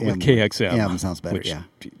 well, they went with KXM. M sounds better, which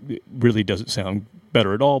really doesn't sound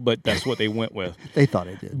better at all, but that's what they went with. They thought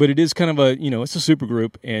it did. But it is kind of it's a super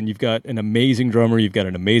group, and you've got an amazing drummer, you've got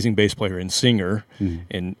an amazing bass player and singer,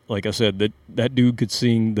 and like I said, that dude could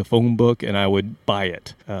sing the phone book, and I would buy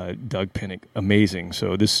it. Doug Pinnick, amazing.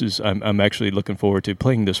 So I'm actually looking forward to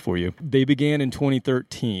playing this for you. They began in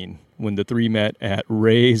 2013 when the 3 met at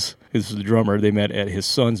Ray's, this is the drummer, they met at his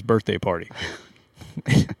son's birthday party.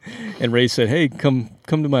 And Ray said, "Hey, come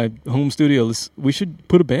to my home studio. We should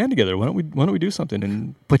put a band together. Why don't we do something?"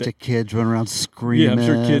 And bunch of kids running around screaming, I'm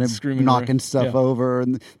sure kids screaming, knocking stuff over,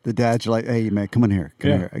 and the dads are like, "Hey, man, come in here,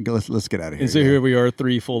 come here. Let's get out of here." And so here we are,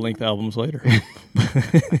 3 full-length albums later.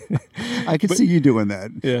 I could see you doing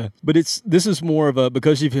that. Yeah, but this is more of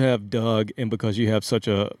because you have Doug and because you have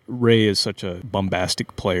Ray is such a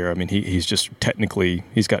bombastic player. I mean, he's just technically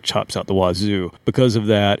he's got chops out the wazoo. Because of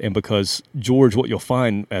that, and because George, what you'll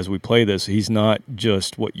find as we play this, he's not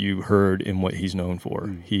just what you heard and what he's known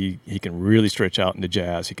for. He can really stretch out into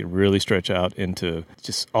jazz. He can really stretch out into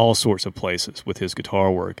just all sorts of places with his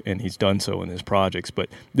guitar work, and he's done so in his projects. But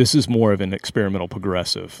this is more of an experimental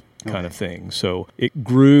progressive kind of thing. So it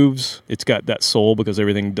grooves. It's got that soul because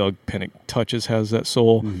everything Doug Pinnick touches has that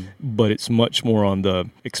soul, but it's much more on the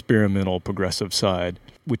experimental progressive side,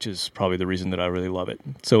 which is probably the reason that I really love it.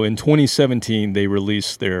 So in 2017, they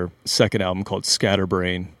released their second album called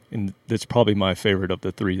Scatterbrain, and that's probably my favorite of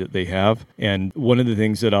the three that they have. And one of the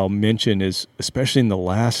things that I'll mention is, especially in the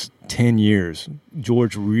last 10 years,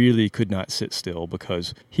 George really could not sit still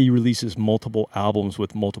because he releases multiple albums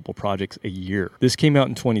with multiple projects a year. This came out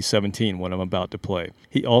in 2017, what I'm about to play.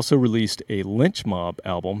 He also released a Lynch Mob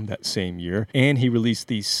album that same year, and he released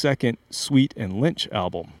the second Sweet and Lynch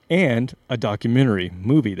album, and a documentary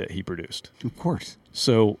movie that he produced. Of course.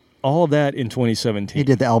 So all of that in 2017. He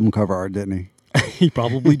did the album cover art, didn't he? He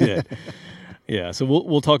probably did. Yeah, so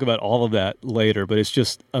we'll talk about all of that later, but it's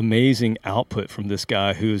just amazing output from this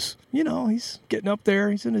guy who's, he's getting up there.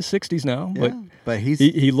 He's in his 60s now, but he's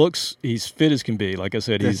fit as can be. Like I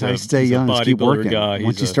said, he's a young, bodybuilder guy.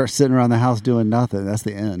 Once you start sitting around the house doing nothing, that's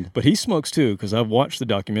the end. But he smokes too, because I've watched the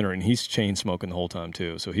documentary and he's chain smoking the whole time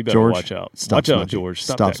too. So he better watch out. Watch out, George.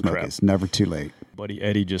 Stop that smoking. crap. It's never too late. Buddy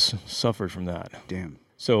Eddie just suffered from that. Damn.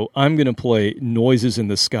 So I'm going to play Noises in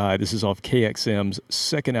the Sky. This is off KXM's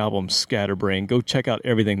second album, Scatterbrain. Go check out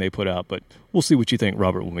everything they put out, but we'll see what you think,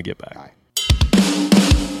 Robert, when we get back. Bye.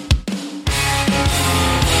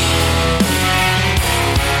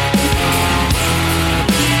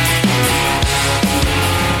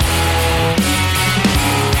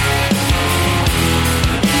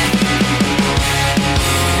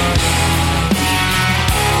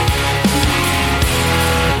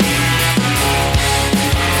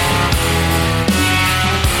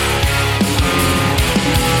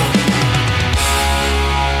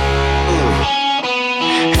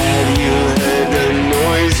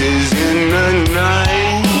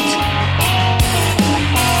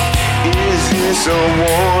 A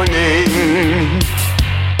warning.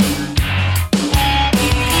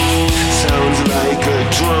 Sounds like a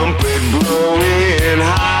trumpet blowing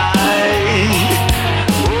high.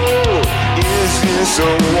 Oh, is this a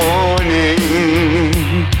warning?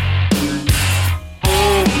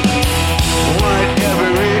 Oh, whatever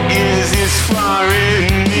it is far and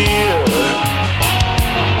near.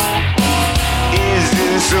 Is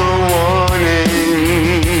this a warning?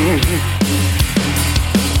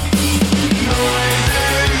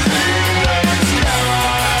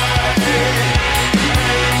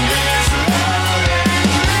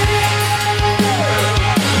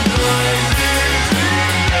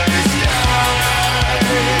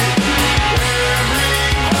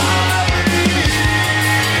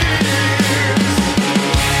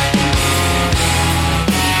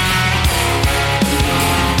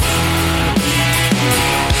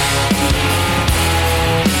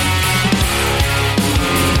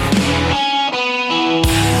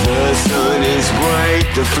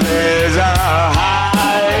 The flares are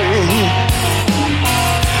high.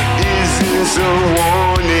 Is this a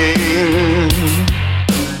warning?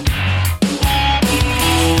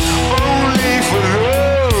 Only for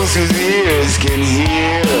those whose ears can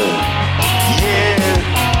hear. Yeah.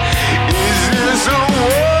 Is this a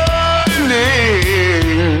warning?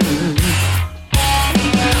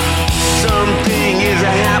 Something is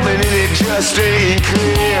happening, it just ain't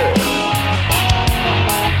clear.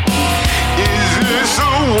 It's a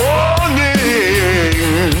warning.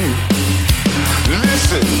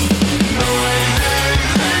 Listen. Noises.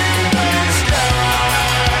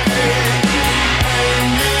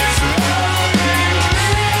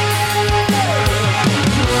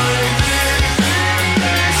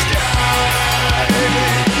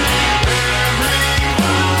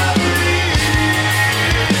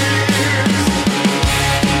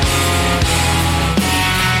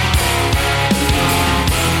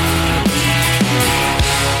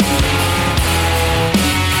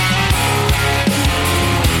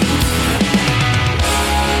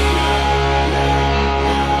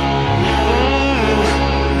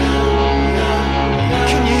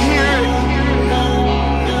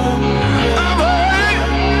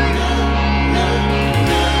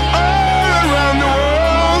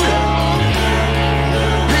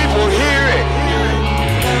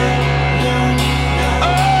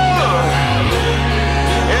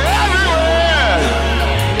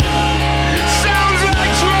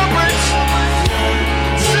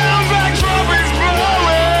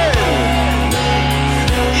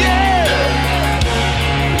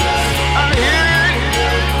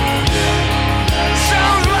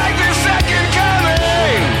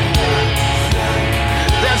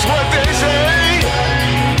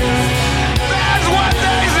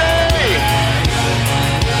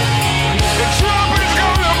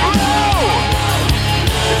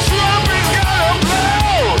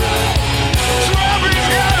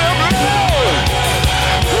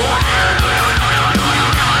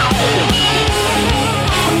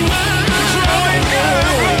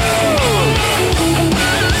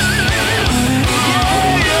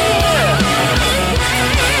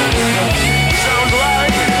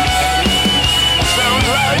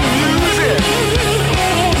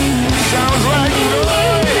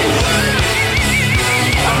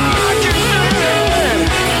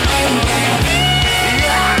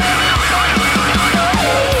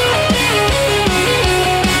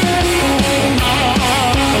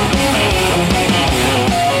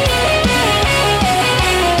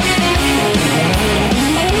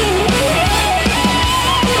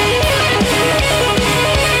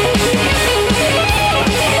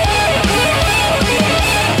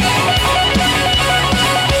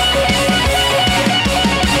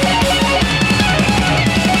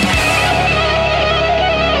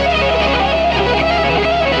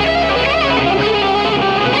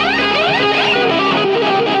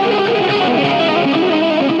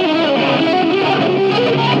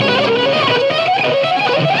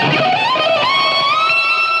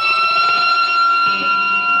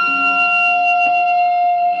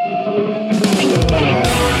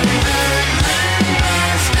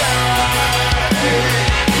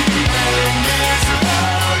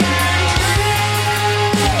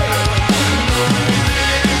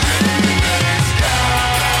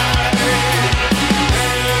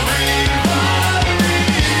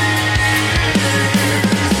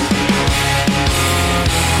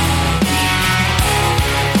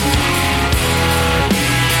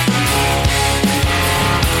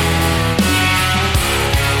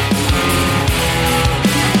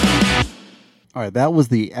 All right, that was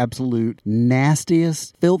the absolute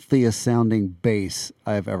nastiest, filthiest sounding bass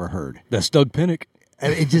I've ever heard. That's Doug Pinnick.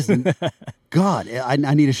 And it just, God, I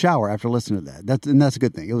need a shower after listening to that. That's a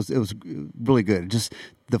good thing. It was really good. Just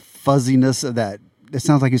the fuzziness of that. It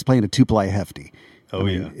sounds like he's playing a two-ply hefty. Oh,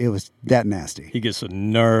 yeah. It was that nasty. He gets a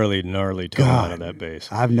gnarly tone out of that bass.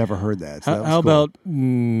 I've never heard that. So How about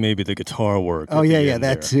maybe the guitar work? Oh, yeah,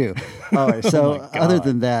 that too. All right, so other God.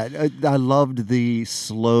 than that, I loved the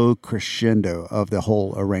slow crescendo of the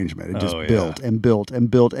whole arrangement. It just built and built and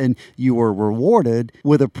built, and you were rewarded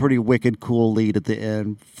with a pretty wicked, cool lead at the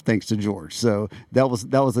end, thanks to George. So that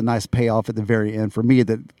was a nice payoff at the very end for me,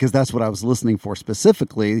 because that's what I was listening for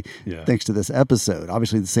specifically, thanks to this episode.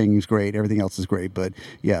 Obviously, the singing's great, everything else is great, but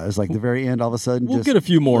yeah, it's like the very end, all of a sudden, we'll get a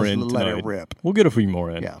few more in let tonight. it rip. We'll get a few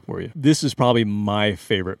more in for you. This is probably my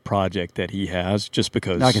favorite project that he has, just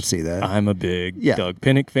because I can see that. I'm a big Doug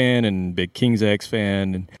Pinnick fan and big King's X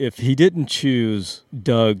fan. And if he didn't choose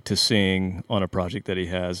Doug to sing on a project that he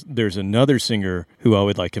has, there's another singer who I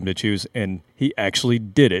would like him to choose, and he actually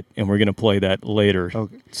did it, and we're going to play that later.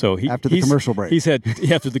 Okay. So after the commercial break.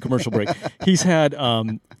 After the commercial break. He's had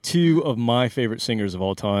two of my favorite singers of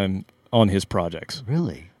all time on his projects.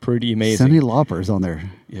 Really? Pretty amazing. Cyndi Lauper's on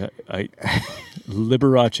there. Yeah,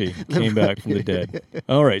 Liberace came back from the dead.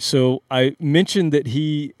 All right, so I mentioned that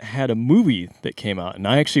he had a movie that came out, and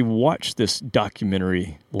I actually watched this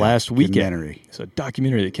documentary last weekend. It's a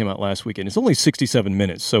documentary that came out last weekend. It's only 67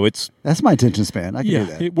 minutes, so that's my attention span. I can do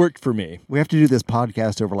that. It worked for me. We have to do this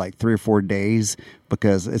podcast over like 3 or 4 days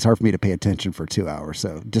because it's hard for me to pay attention for 2 hours.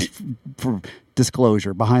 So just for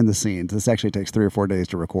disclosure, behind the scenes, this actually takes 3 or 4 days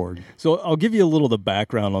to record. So I'll give you a little of the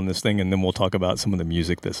background on this thing, and then we'll talk about some of the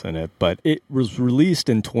music that's in it. But it was released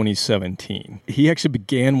in 2017. He actually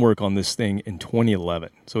began work on this thing in 2011.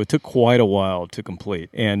 So it took quite a while to complete.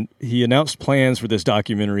 And he announced plans for this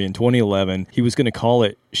documentary in 2011. He was going to call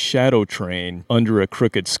it Shadow Train Under a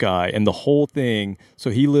Crooked Sky. And the whole thing, so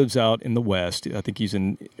he lives out in the West. I think he's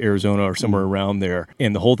in Arizona or somewhere around there.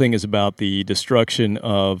 And the whole thing is about the destruction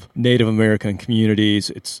of Native American communities.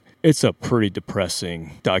 It's a pretty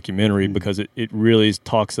depressing documentary because it really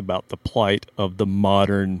talks about the plight of the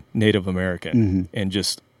modern Native American and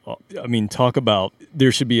just, I mean, talk about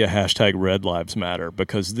there should be a hashtag Red Lives Matter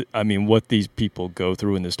because, I mean, what these people go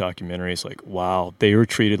through in this documentary is like, wow, they were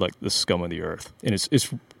treated like the scum of the earth. And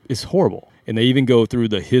it's horrible. And they even go through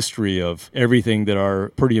the history of everything that our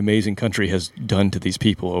pretty amazing country has done to these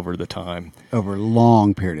people over the time. Over a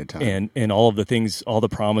long period of time. And all of the things, all the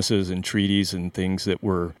promises and treaties and things that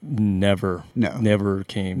were never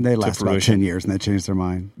came They to last about fruition. 10 years and they changed their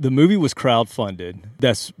mind. The movie was crowdfunded.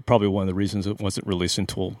 That's probably one of the reasons it wasn't released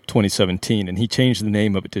until 2017. And he changed the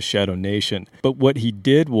name of it to Shadow Nation. But what he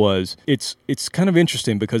did was, it's kind of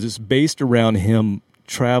interesting because it's based around him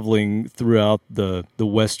traveling throughout the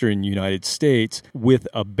western United States with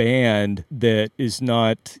a band that is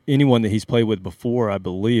not anyone that he's played with before, I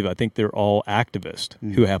believe. I think they're all activists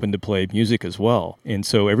who happen to play music as well. And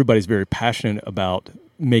so everybody's very passionate about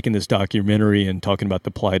making this documentary and talking about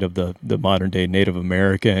the plight of the modern day Native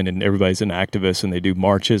American, and everybody's an activist and they do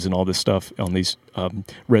marches and all this stuff on these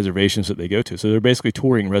reservations that they go to. So they're basically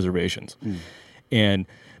touring reservations. And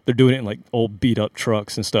they're doing it in like old beat up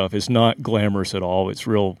trucks and stuff. It's not glamorous at all. It's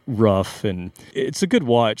real rough and it's a good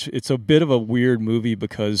watch. It's a bit of a weird movie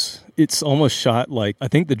because it's almost shot like, I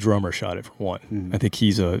think the drummer shot it for one. I think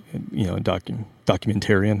he's a,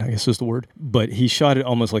 documentarian, I guess is the word. But he shot it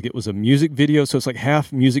almost like it was a music video. So it's like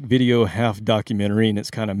half music video, half documentary, and it's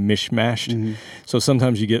kind of mishmashed. So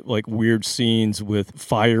sometimes you get like weird scenes with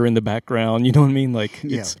fire in the background. You know what I mean? Like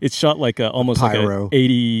it's shot like almost Pyro. like a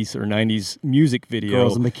 80s or 90s music video.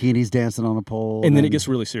 Girls in bikinis dancing on a pole. And then it gets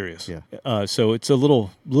really serious. So it's a little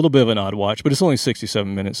bit of an odd watch, but it's only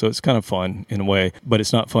 67 minutes, so it's kind of fun in a way, but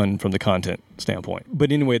it's not fun from the content standpoint.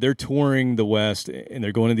 But anyway, they're touring the West, and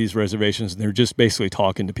they're going to these reservations, and they're just basically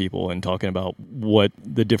talking to people and talking about what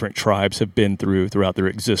the different tribes have been throughout their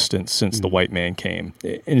existence since the white man came.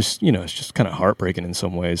 And it's just kind of heartbreaking in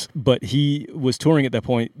some ways. But he was touring at that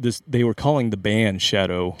point. They were calling the band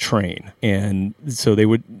Shadow Train. And so they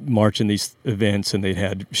would march in these events, and they'd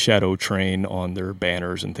had Shadow Train on their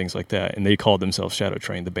banners and things like that. And they called themselves Shadow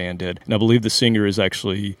Train, the band did. And I believe the singer is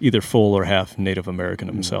actually either full or half Native American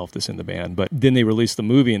himself that's in the band. But then they released the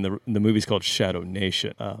movie, and the movie's called Shadow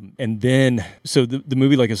Nation. And then, so the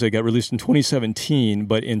movie, like I said, got released in 2017,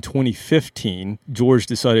 but in 2015, George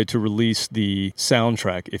decided to release the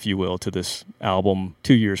soundtrack, if you will, to this album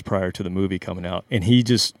 2 years prior to the movie coming out. And he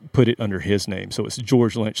just put it under his name. So it's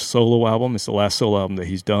George Lynch solo album. It's the last solo album that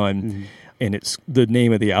he's done. and it's the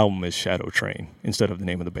name of the album is Shadow Train instead of the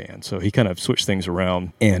name of the band. So he kind of switched things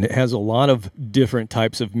around, and it has a lot of different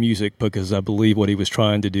types of music because I believe what he was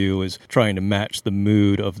trying to do is trying to match the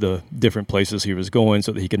mood of the different places he was going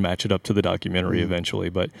so that he could match it up to the documentary eventually.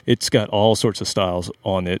 But it's got all sorts of styles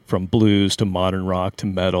on it, from blues to modern rock to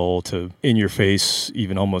metal to in your face,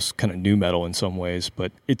 even almost kind of new metal in some ways.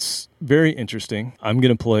 But it's very interesting. I'm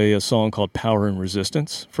going to play a song called Power and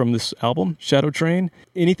Resistance from this album, Shadow Train.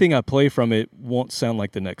 Anything I play from it won't sound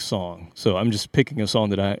like the next song. So I'm just picking a song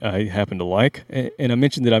that I happen to like. And I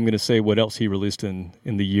mentioned that I'm going to say what else he released in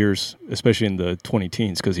the years, especially in the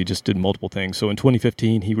 20-teens, because he just did multiple things. So in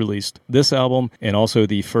 2015, he released this album and also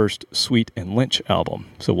the first Sweet and Lynch album.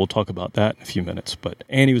 So we'll talk about that in a few minutes.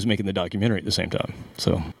 And he was making the documentary at the same time.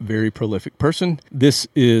 So very prolific person. This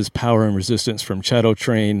is Power and Resistance from Shadow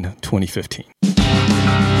Train 2015.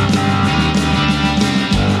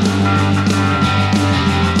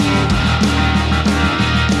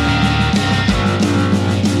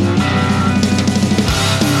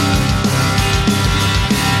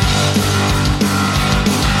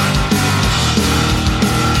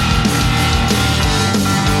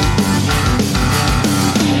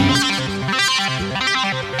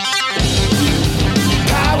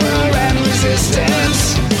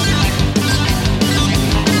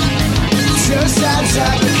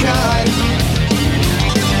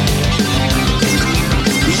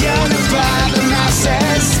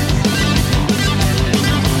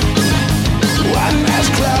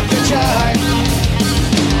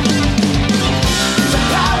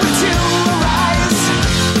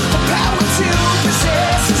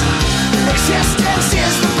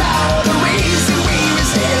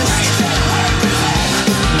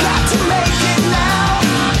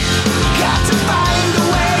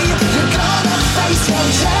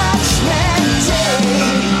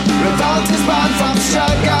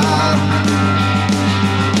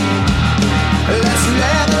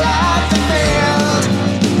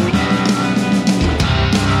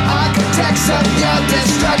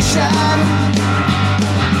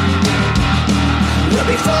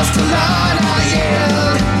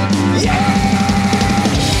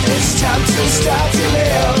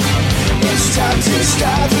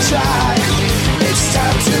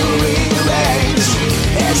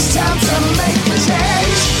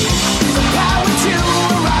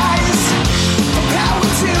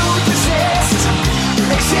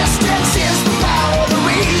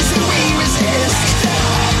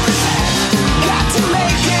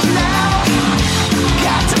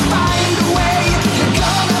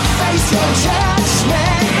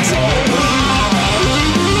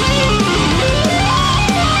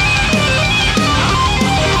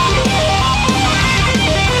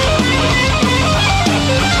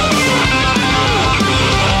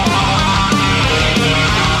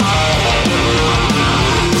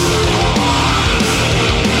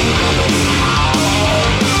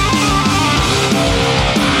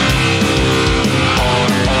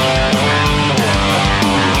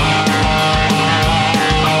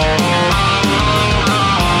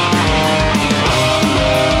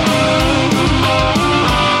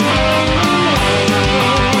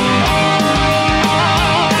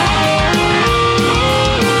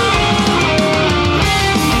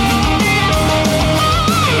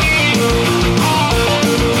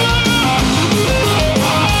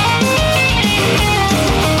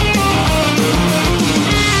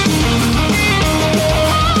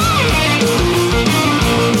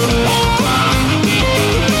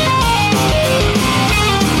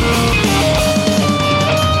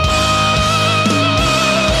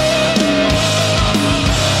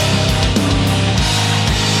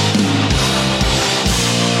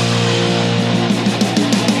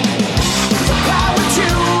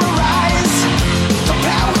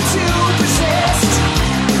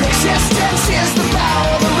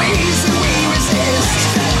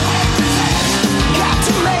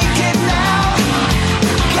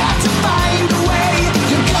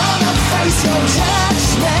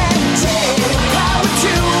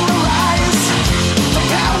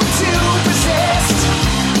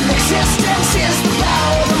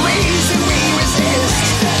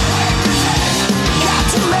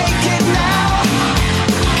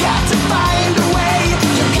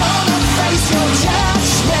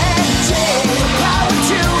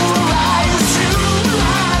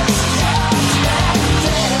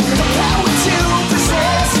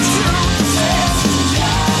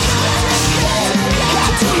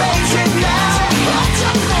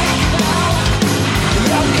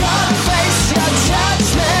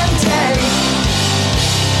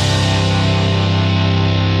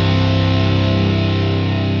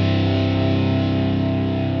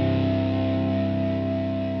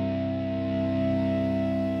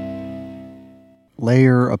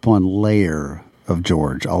 layer upon layer of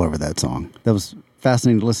George all over that song. That was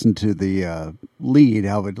fascinating to listen to the lead,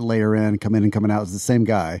 how it would layer in, come in and coming out. It's the same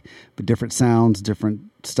guy, but different sounds, different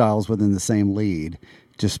styles within the same lead,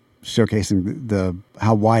 just showcasing the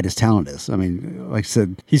how wide his talent is. I mean, like I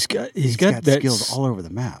said, he's got that skills all over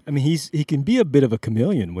the map. I mean, he can be a bit of a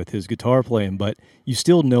chameleon with his guitar playing, but you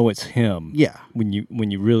still know it's him. Yeah, when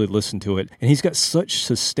you really listen to it, and he's got such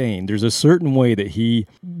sustain. There's a certain way that he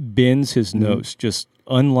bends his notes just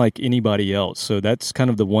unlike anybody else. So that's kind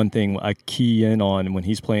of the one thing I key in on when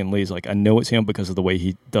he's playing leads. Like, I know it's him because of the way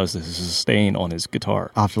he does the sustain on his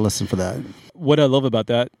guitar. I'll have to listen for that. What I love about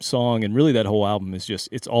that song and really that whole album is just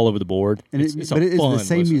it's all over the board. And it's is the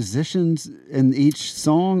same musicians in each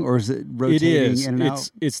song, or is it rotating it is. in and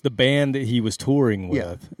out? It's the band that he was touring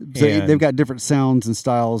with. Yeah. So they've got different sounds and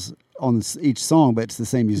styles on each song, but it's the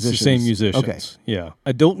same musicians. It's the same musicians. Okay. Yeah.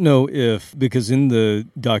 I don't know because in the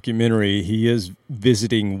documentary he is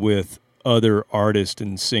visiting with other artists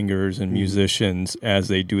and singers and musicians as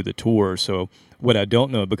they do the tour. So what I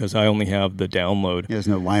don't know, because I only have the download. There's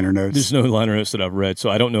no liner notes. There's no liner notes that I've read, so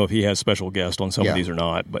I don't know if he has special guests on some of these or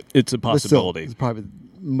not, but it's a possibility. It's probably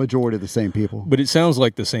majority of the same people. But it sounds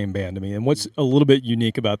like the same band to me. And what's a little bit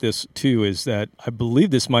unique about this, too, is that I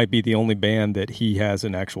believe this might be the only band that he has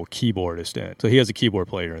an actual keyboardist in. So he has a keyboard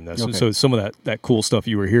player in this. Okay. So some of that cool stuff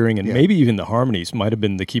you were hearing, and maybe even the harmonies, might have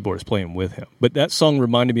been the keyboardist playing with him. But that song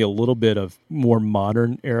reminded me a little bit of more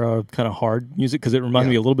modern era kind of hard music, because it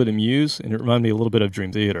reminded me a little bit of Muse, and it reminded me a little bit of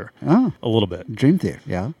Dream Theater. Oh. A little bit. Dream Theater,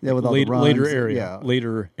 yeah. Yeah, with all the runs.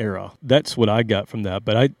 Later era. That's what I got from that.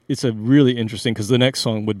 But it's a really interesting, because the next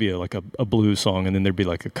song would be like a blues song, and then there'd be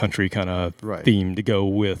like a country kind of theme to go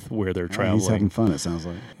with where they're traveling. He's having fun, it sounds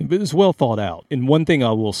like. But it's well thought out. And one thing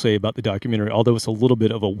I will say about the documentary, although it's a little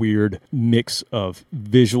bit of a weird mix of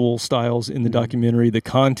visual styles in the documentary, the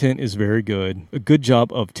content is very good. A good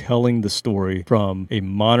job of telling the story from a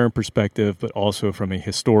modern perspective, but also from a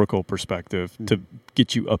historical perspective to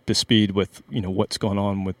get you up to speed with, what's going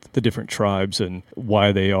on with the different tribes and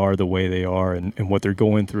why they are the way they are and what they're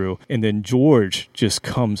going through. And then George just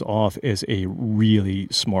comes off as a really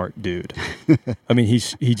smart dude. I mean,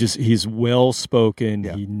 he's well spoken.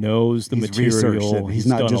 Yeah. He knows the material. He's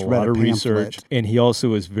not done just a lot of research, and he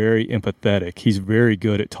also is very empathetic. He's very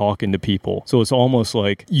good at talking to people. So it's almost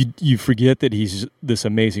like you forget that he's this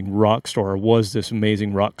amazing rock star, was this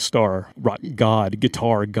amazing rock star,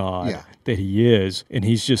 guitar god that he is, and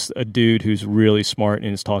he's just a dude who's really smart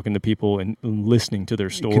and is talking to people and listening to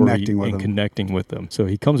their story and connecting with them. So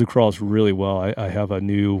he comes across really well. I have a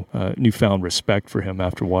newfound respect for him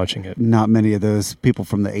after watching it. Not many of those people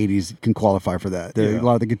from the 80s can qualify for that. A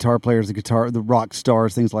lot of the guitar players, the rock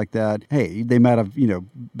stars, things like that. Hey, they might have,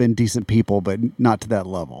 been decent people, but not to that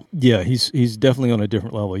level. Yeah, he's definitely on a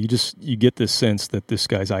different level. You get this sense that this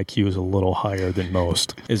guy's IQ is a little higher than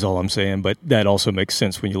most, is all I'm saying. But that also makes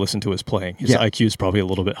sense when you listen to his playing. His IQ is probably a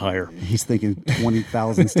little bit higher. He's thinking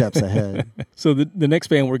 20,000 steps ahead. So the next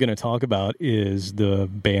band we're going to talk about is the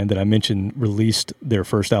band that I mentioned released their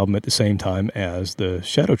first album at the same time as the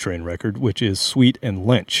Shadow Train record, which is Sweet and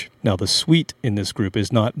Lynch. Now, the Sweet in this group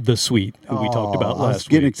is not the Sweet who we talked about last week. I was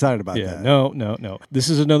getting excited about that. No. This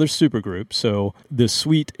is another super group. So the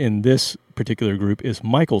Sweet in this particular group is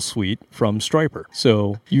Michael Sweet from Stryper.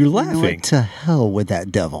 So you're laughing. To hell with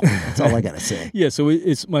that devil. That's all I got to say. Yeah, so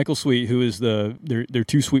it's Michael Sweet, who is they're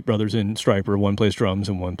two Sweet brothers in Stryper. One plays drums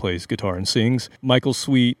and one plays guitar and sings. Michael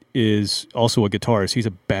Sweet is also a guitarist. He's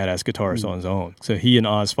a badass guitarist on his own. So he and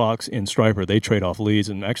Oz Fox in Stryper, they trade off leads.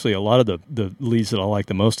 And actually a lot of the leads that I like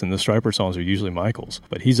the most in the Stryper songs are usually Michael's.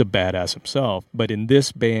 But he's a badass himself. But in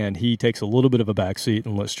this band, he takes a little bit of a backseat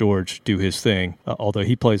and lets George do his thing, although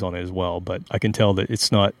he plays on it as well. But I can tell that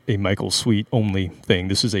it's not a Michael Sweet only thing.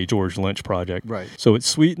 This is a George Lynch project. Right. So it's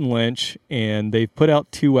Sweet and Lynch, and they've put out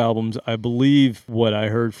 2 albums. I believe what I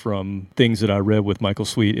heard from things that I read with Michael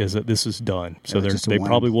Sweet is that this is done. So they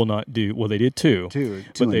probably will not do, well, they did 2.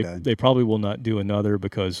 But they probably will not do another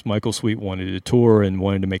because Michael Sweet wanted to tour and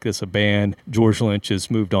wanted to make this a band. George Lynch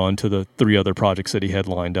has moved on to the 3 other projects that he had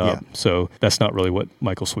lined up. Yeah. So that's not really what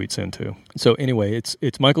Michael Sweet's into. So anyway,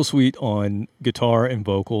 it's Michael Sweet on guitar and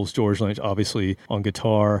vocals, George Lynch obviously on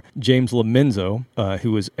guitar, James Lomenzo,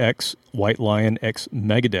 who was ex-White Lion,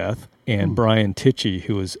 ex-Megadeth, and Brian Tichy,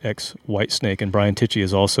 who is ex-Whitesnake. And Brian Tichy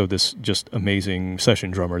is also this just amazing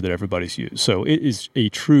session drummer that everybody's used. So it is a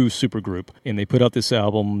true supergroup. And they put out this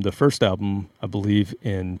album, the first album, I believe,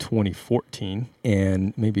 in 2014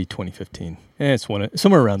 and maybe 2015. It's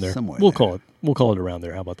somewhere around there. We'll there. call it around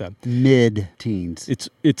there. How about that? Mid-teens.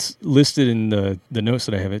 It's listed in the notes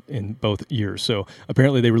that I have it in both years. So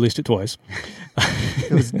apparently they released it twice.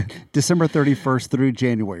 It was December 31st through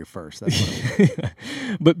January 1st. That's what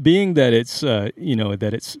But being that it's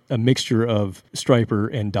that it's a mixture of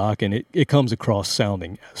Stryper and Dokken, it comes across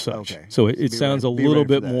sounding as such. Okay. So it sounds a little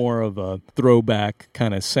bit more of a throwback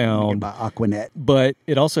kind of sound. By Aquanet. But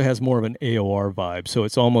it also has more of an AOR vibe. So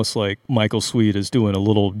it's almost like Michael Sweet is doing a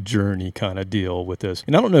little Journey kind of deal with this.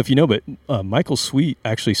 And I don't know if you know, but Michael Sweet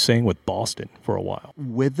actually sang with Boston for a while.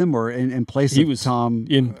 With them or in place He of was Tom?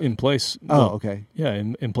 In place. Okay. Yeah,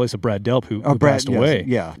 in place of Brad Delp, who Brad, passed away.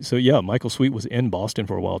 Yeah. So yeah, Michael Sweet was in Boston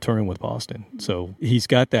for a while, touring with Boston. So he's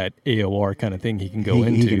got that AOR kind of thing he can go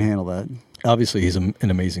into. He can handle that. Obviously, he's an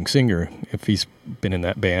amazing singer if he's been in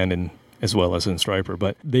that band and as well as in Stryper.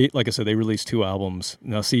 But like I said, they released 2 albums.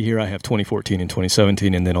 Now, see here, I have 2014 and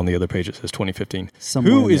 2017, and then on the other page it says 2015.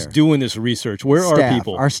 Who is doing this research? Where are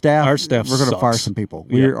people? Our staff. We're going to fire some people.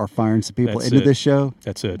 We are firing some people into this show.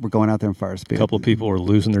 That's it. We're going out there and firing some people. A couple of people are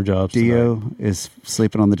losing their jobs Dio tonight. is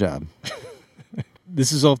sleeping on the job.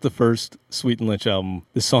 This is off the first Sweet and Lynch album.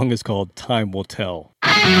 The song is called Time Will Tell. I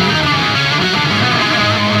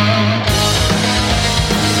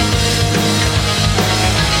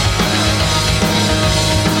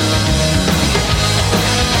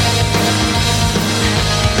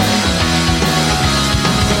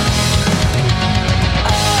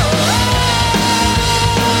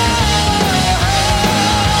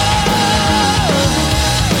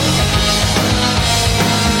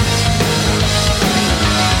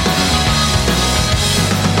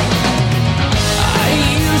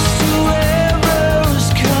used to wear rose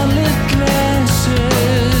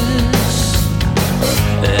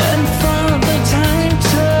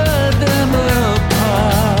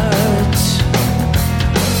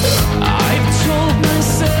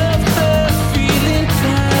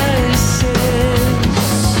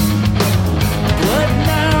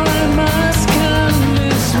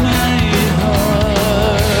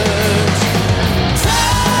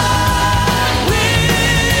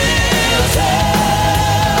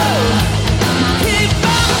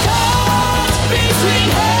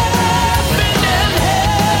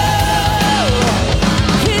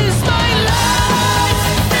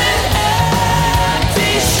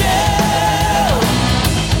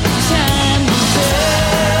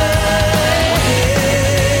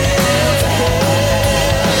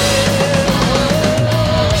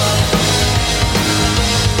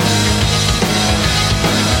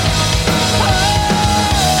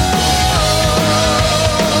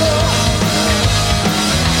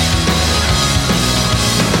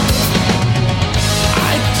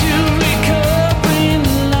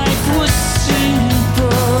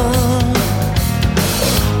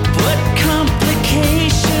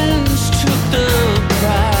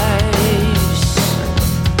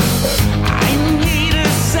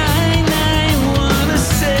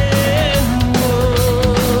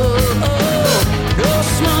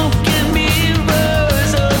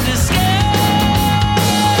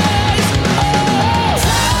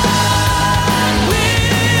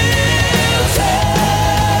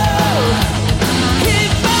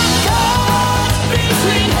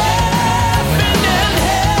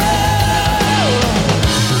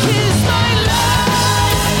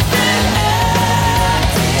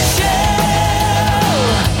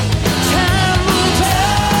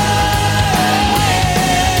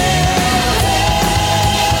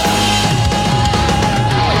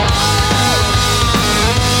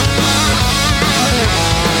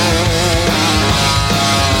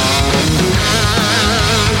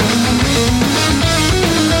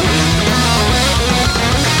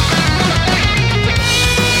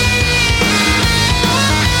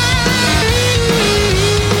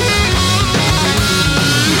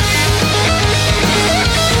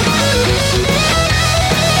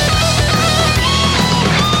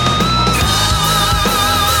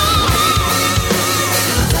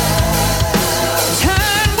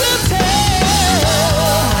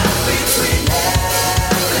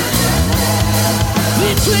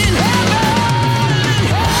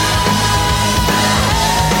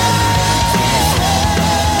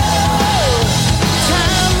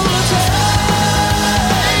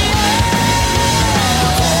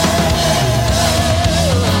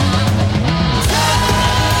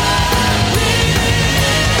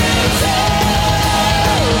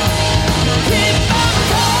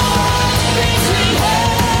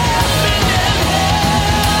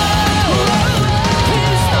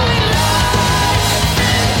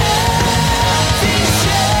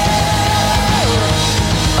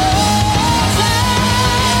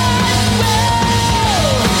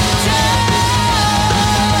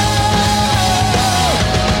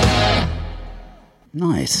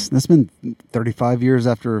Nice. That's been 35 years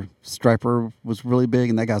after Stryper was really big,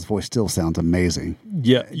 and that guy's voice still sounds amazing.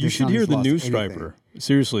 Yeah, you should hear the new Stryper.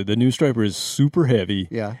 Seriously, the new Stryper is super heavy.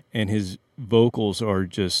 Yeah. And his vocals are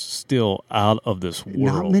just still out of this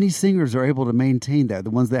world. Not many singers are able to maintain that. The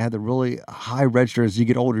ones that have the really high register, as you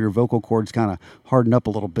get older, your vocal cords kind of harden up a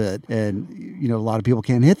little bit. And, a lot of people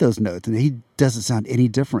can't hit those notes. And he doesn't sound any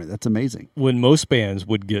different. That's amazing. When most bands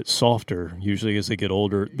would get softer, usually as they get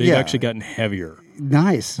older, they've actually gotten heavier.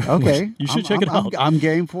 Nice. Okay. You should check it out. I'm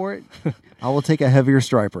game for it. I will take a heavier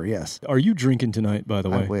Stryper, yes. Are you drinking tonight, by the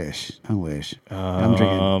way? I wish. I'm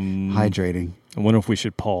drinking, hydrating. I wonder if we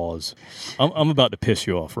should pause. I'm about to piss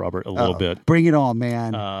you off, Robert, a little bit. Bring it on,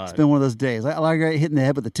 man. It's been one of those days. I like hitting the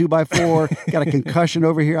head with a 2x4. Got a concussion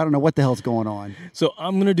over here. I don't know what the hell's going on. So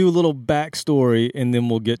I'm going to do a little backstory, and then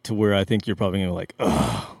we'll get to where I think you're probably going to be like,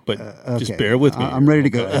 ugh. But just bear with me. I'm ready to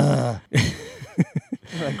go.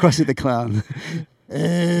 Krusty the Clown.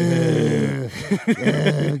 Oh,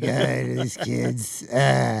 God, these kids.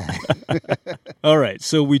 All right,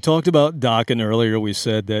 so we talked about Dokken earlier. We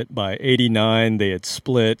said that by 89 they had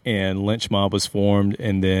split and Lynch Mob was formed,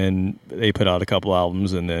 and then they put out a couple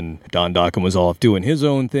albums, and then Don Dokken was off doing his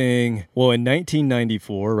own thing. Well, in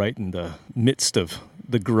 1994, right in the midst of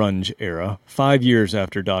the grunge era, 5 years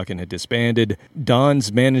after Dokken had disbanded,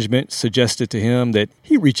 Don's management suggested to him that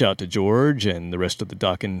he reach out to George and the rest of the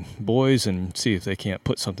Dokken boys and see if they can't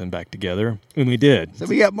put something back together. And we did. So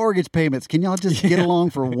we got mortgage payments. Can y'all just get along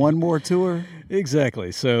for one more tour?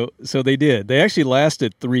 Exactly. So they did. They actually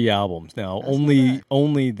lasted 3 albums. Now,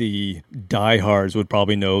 only the diehards would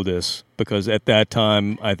probably know this, because at that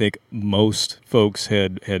time, I think most folks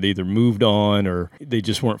had either moved on or they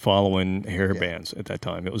just weren't following hair bands at that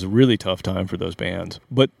time. It was a really tough time for those bands.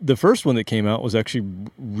 But the first one that came out was actually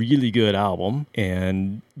a really good album,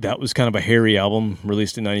 and that was kind of a hairy album,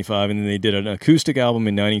 released in 95, and then they did an acoustic album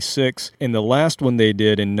in 96, and the last one they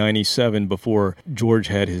did in 97, before George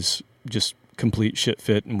had his just complete shit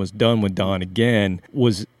fit and was done with Don again,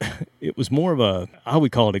 was more of a, I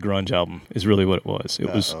would call it a grunge album, is really what it was.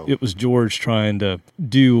 It was George trying to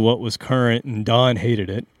do what was current, and Don hated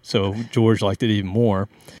it, so George liked it even more.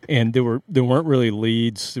 And there weren't really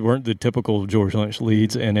leads, there weren't the typical George Lynch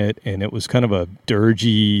leads in it, and it was kind of a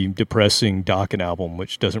dirgy, depressing Dokken album,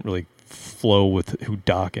 which doesn't really flow with who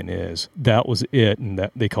Dokken is. That was it, and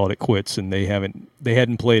that they called it quits, and they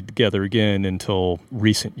hadn't played together again until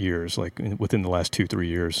recent years, like within the last 2-3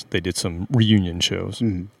 years. They did some reunion shows,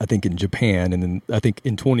 I think in Japan, and then I think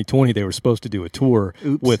in 2020 they were supposed to do a tour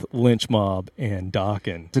with Lynch Mob and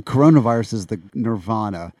Dokken. The coronavirus is the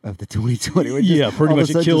Nirvana of the 2020. Yeah, pretty much.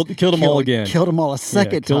 It killed them all again. Killed them all a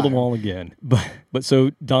second time. Killed them all again. But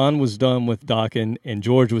so Don was done with Dokken, and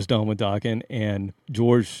George was done with Dokken, and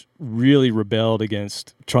George really rebelled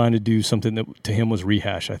against trying to do something that to him was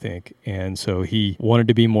rehash, I think. And so he wanted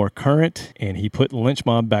to be more current, and he put Lynch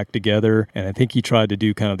Mob back together, and I think he tried to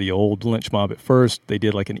do kind of the old Lynch Mob at first. They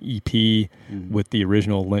did like an EP with the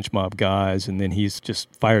original Lynch Mob guys, and then he's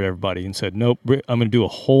just fired everybody and said, nope, I'm going to do a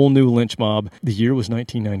whole new Lynch Mob. The year was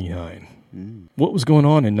 1999. What was going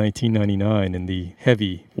on in 1999 in the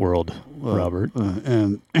heavy world, Robert?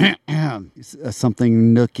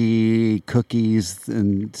 Something nookie, cookies,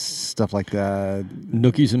 and stuff like that.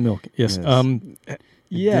 Nookies and milk, yes. Did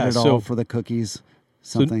it all for the cookies.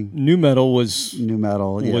 Something. So nu metal was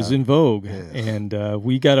in vogue, and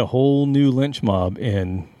we got a whole new Lynch Mob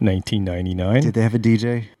in 1999. Did they have a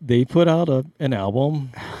DJ? They put out an album,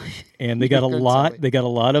 and they got a lot. They got a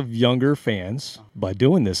lot of younger fans by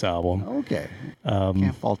doing this album. Okay,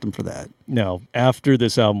 can't fault them for that. Now, after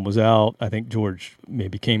this album was out, I think George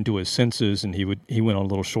maybe came to his senses, and he went on a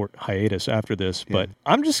little short hiatus after this. Yeah. But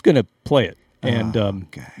I'm just gonna play it, and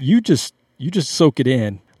you just soak it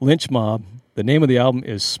in. Lynch Mob. The name of the album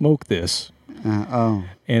is Smoke This.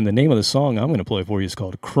 And the name of the song I'm going to play for you is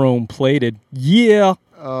called Chrome Plated. Yeah.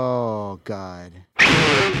 Oh, God.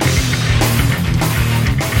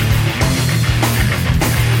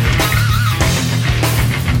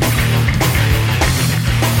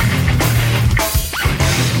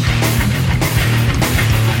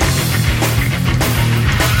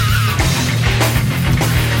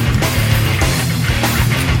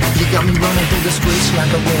 Got me running through the streets like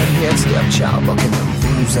a redhead stepchild, bucking them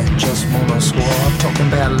fools that just wanna score up. Talking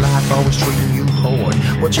about life, always treating you hard.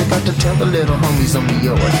 What you got to tell the little homies on the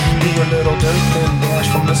yard? Do a little dirt, then dash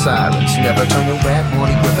from the sirens. Never turn your back,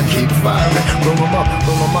 Marty Griffin, keep firing. Roll them up,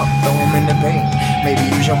 throw them in the paint. Maybe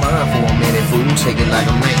use your mind for a minute, fool, take it like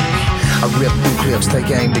a man. I rip through clips,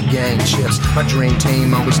 take aim to gain chips. My dream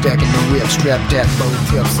team always stacking the whip, strapped at both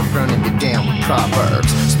tips. I'm running it down with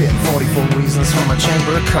proverbs. Spit 44 reasons from my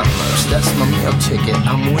chamber of commerce. That's my meal ticket,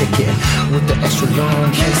 I'm wicked with the extra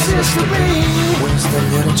long kiss history. Where's the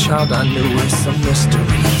little child I knew? It's a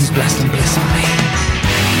mystery. He's blasting bliss on me.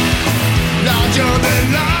 Larger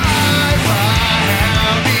than life I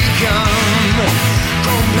have become.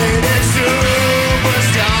 Completed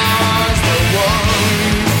superstars, the one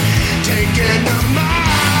taking them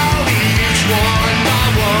out each one by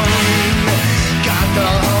one. Got the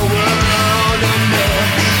whole world under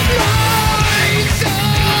lights on.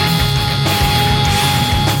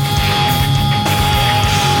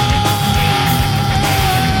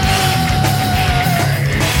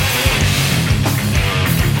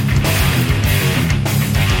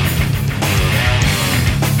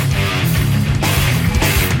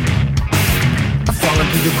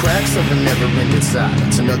 Through the cracks of a never-ending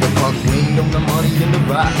silence. Another punk wing on the money and the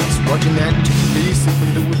violence. Watching that TV,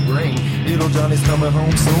 sipping through his brain. Little Johnny's coming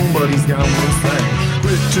home soon, but he's got one thing.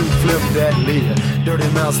 Quick to flip that lid. Dirty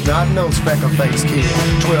mouth, snot nose, freckle-faced kid.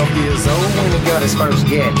 12 years old when he got his first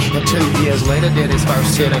get. And 2 years later did his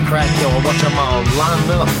first hit and crack. Yo, watch them all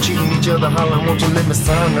line up, cheating each other, hollering, won't you let me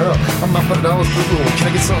sign up? I'm up for those people, can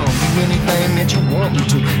I get some? Do anything that you want me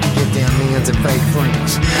to get down ends and fake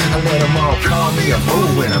friends. I let them all call me a fool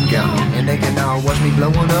when I'm gone, and they can all watch me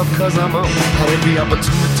blowing up cause I'm on. Had every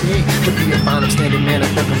opportunity to be a fine upstanding man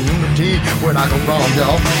of the community. Where'd I go wrong,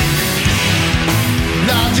 dog?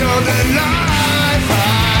 Larger than life I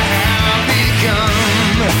have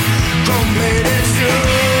become. Completed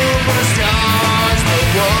superstars, the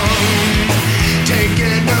one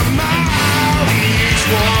taking them out each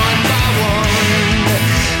one by one.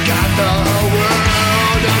 Got the whole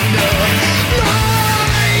world under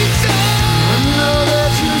lights on.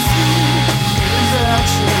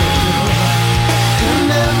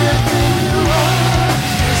 And everything you are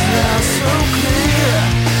is now so clear.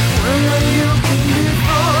 When you can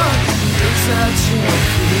before it's at your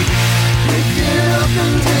feet. Pick it up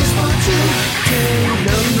and taste what you can.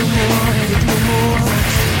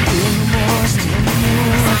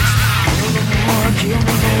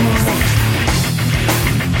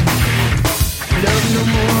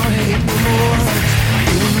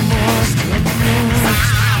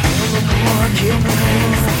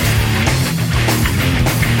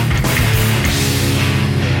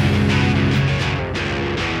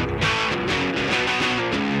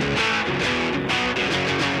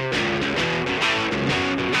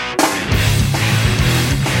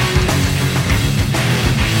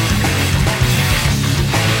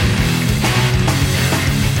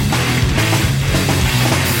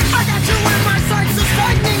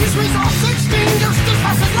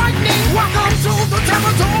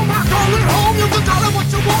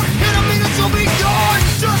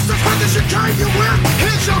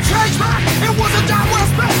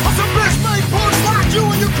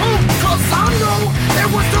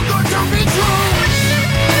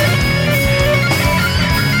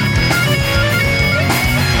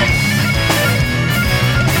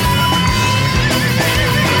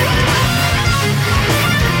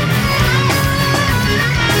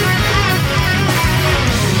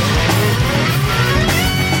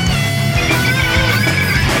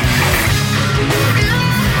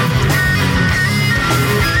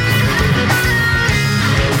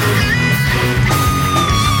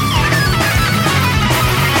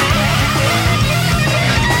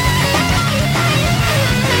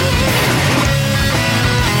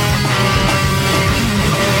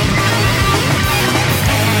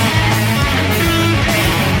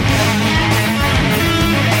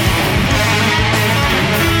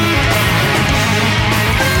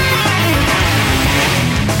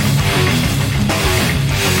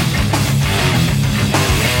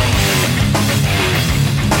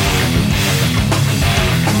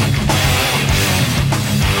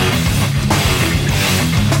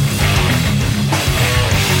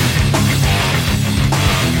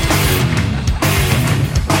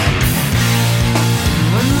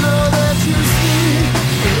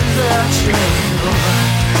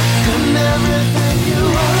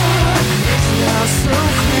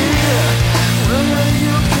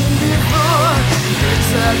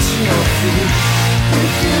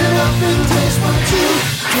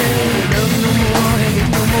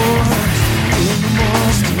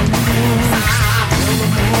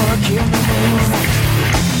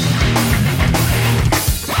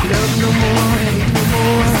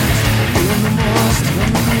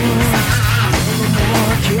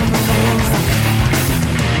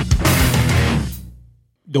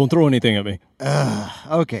 Don't throw anything at me.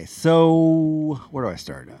 Okay, so where do I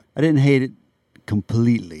start? I didn't hate it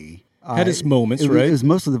completely. Had its moments, It right? was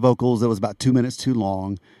most of the vocals. It was about 2 minutes too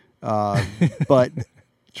long. But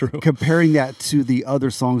True. comparing that to the other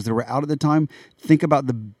songs that were out at the time, think about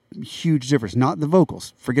the huge difference. Not the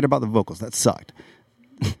vocals. Forget about the vocals. That sucked.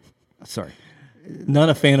 Sorry. Not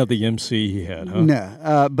a fan of the MC he had, huh?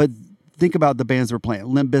 No, but think about the bands that were playing.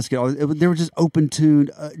 Limp Bizkit, they were just open tuned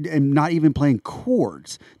and not even playing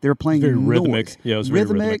chords. They were playing Very noise. rhythmic. Yeah, it was very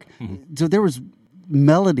rhythmic. So there was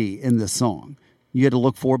melody in the song. You had to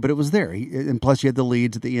look for it, but it was there. And plus, you had the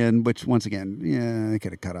leads at the end, which, once again, they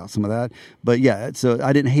could have cut out some of that. But yeah, so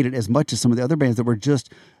I didn't hate it as much as some of the other bands that were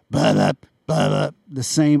just the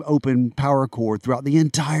same open power chord throughout the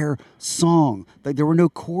entire song. Like, there were no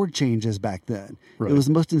chord changes back then. Right. It was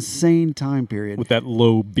the most insane time period. With that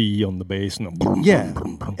low B on the bass. And Yeah,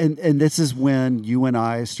 and this is when you and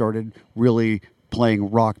I started really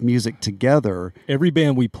playing rock music together. Every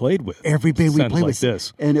band we played with. sounded like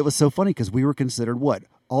this. And it was so funny because we were considered what?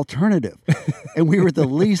 Alternative. And we were the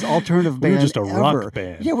least alternative band We were just a rock ever.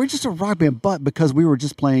 band. Yeah, we're just a rock band, but because we were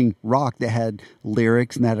just playing rock that had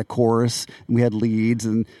lyrics and that had a chorus and we had leads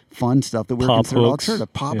and fun stuff that we were Pop considered hooks.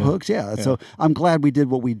 alternative. Pop Yeah. hooks, yeah. So I'm glad we did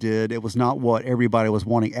what we did. It was not what everybody was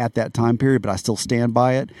wanting at that time period, but I still stand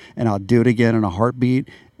by it and I'll do it again in a heartbeat.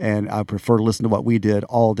 And I prefer to listen to what we did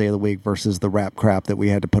all day of the week versus the rap crap that we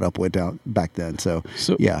had to put up with down back then. So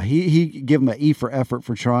yeah, he give him an E for effort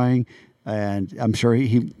for trying, and I'm sure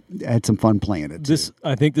he had some fun playing it.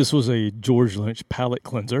 I think this was a George Lynch palate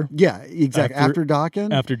cleanser. Yeah, exactly. After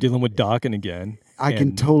Dokken, After dealing with Dokken again. I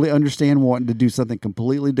can totally understand wanting to do something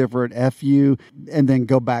completely different, F you, and then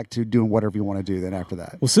go back to doing whatever you want to do then after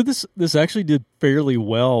that. Well, so this actually did fairly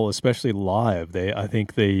well, especially live. I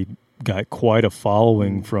think they got quite a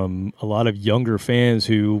following from a lot of younger fans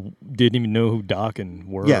who didn't even know who Dokken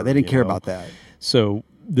were. Yeah, they didn't care about that. So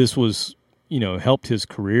this was, helped his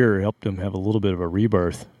career, helped him have a little bit of a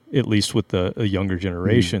rebirth, at least with a younger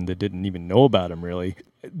generation that didn't even know about him, really.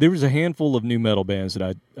 There was a handful of new metal bands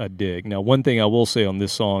that I dig. Now, one thing I will say on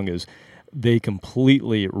this song is they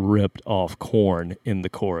completely ripped off Korn in the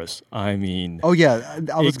chorus. I mean, oh yeah,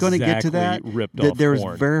 I was going to get to that. Ripped off There's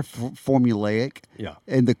Korn. very formulaic, Yeah.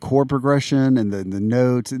 and the chord progression and the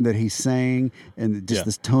notes and that he sang and just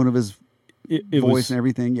this tone of his it voice was, and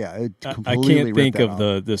everything. Yeah, it I completely can't think ripped of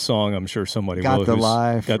that off. the song. I'm sure somebody Got will. the who's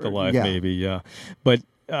Life, Got the Life, yeah. maybe, yeah. But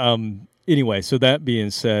anyway, so that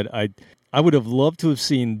being said, I would have loved to have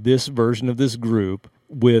seen this version of this group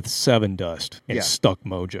with Seven Dust and Stuck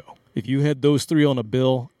Mojo. If you had those three on a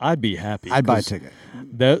bill, I'd be happy. I'd buy a ticket.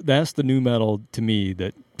 That's the new metal to me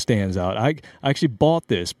that stands out. I actually bought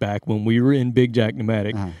this back when we were in Big Jack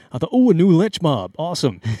Pneumatic. I thought, a new Lynch Mob,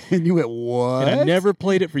 awesome. And you went, what? And I never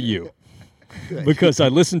played it for you because I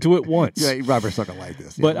listened to it once. Yeah, Robert's not gonna like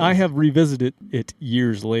this. But Yeah. I have revisited it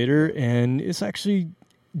years later, and it's actually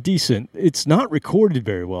decent. It's not recorded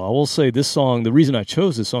very well. I will say this song, the reason I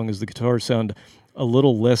chose this song is the guitars sound a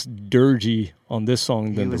little less dirgy on this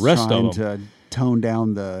song than the rest of them. To tone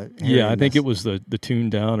down the Yeah, I think hairiness. it was the tune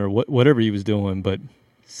down or whatever he was doing, but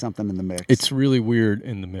something in the mix. it's really weird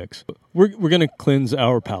in the mix. We're going to cleanse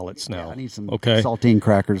our palates now. I need some okay? saltine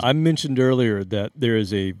crackers. I mentioned earlier that there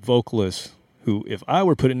is a vocalist who, if I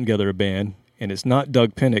were putting together a band and it's not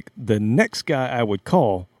Doug Pinnick, the next guy I would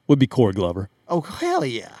call would be Corey Glover. Oh, hell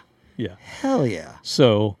yeah. Yeah. Hell yeah.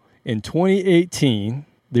 So in 2018,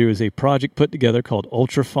 there was a project put together called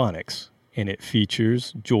Ultraphonics, and it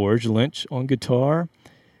features George Lynch on guitar,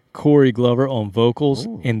 Corey Glover on vocals,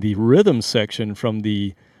 and the rhythm section from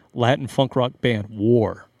the Latin funk rock band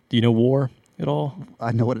War. Do you know War at all?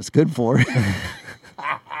 I know what it's good for.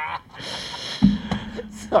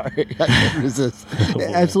 Sorry, I can't resist.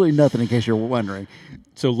 Absolutely nothing, in case you're wondering.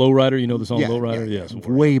 So Lowrider, you know the song Yeah, Lowrider? yeah, Yes.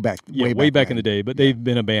 way back. Yeah, way back in the day, but they've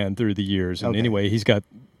been a band through the years. And Okay. anyway, he's got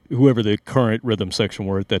whoever the current rhythm section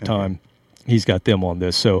were at that time, he's got them on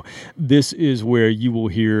this. So this is where you will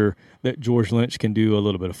hear that George Lynch can do a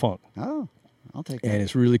little bit of funk. Oh, I'll take And that.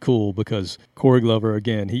 it's really cool because Corey Glover,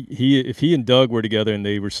 again, he if he and Doug were together and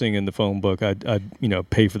they were singing the phone book, I'd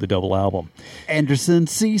pay for the double album. Anderson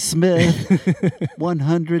C. Smith,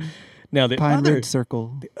 100 Now the Pine other Ridge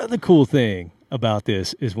Circle. other cool thing about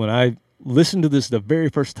this is when I listened to this the very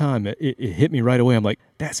first time, it hit me right away. I'm like,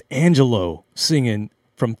 that's Angelo singing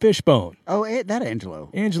from Fishbone. Oh, that Angelo.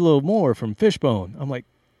 Angelo Moore from Fishbone. I'm like,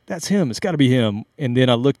 that's him. It's got to be him. And then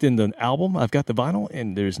I looked in the album. I've got the vinyl,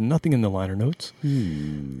 and there's nothing in the liner notes.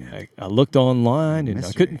 I looked online, and I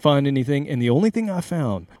Mystery. couldn't find anything. And the only thing I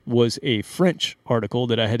found was a French article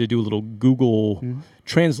that I had to do a little Google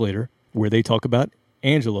translator where they talk about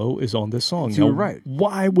Angelo is on this song. So you're right.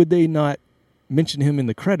 Why would they not mention him in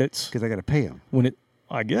the credits? Because I got to pay him.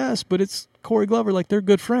 I guess, but it's Corey Glover. Like, they're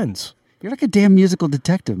good friends. You're like a damn musical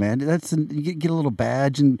detective, man. You get a little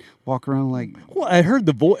badge and walk around like. Well, I heard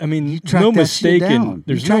the voice. I mean, tracked no that shit mistake down.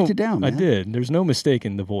 You tracked it down, man. I did. There's no mistake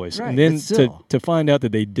in the voice. Right, and then but still. to find out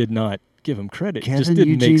that they did not give him credit, Kevin just didn't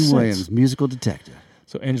Eugene make sense. Williams, musical detective.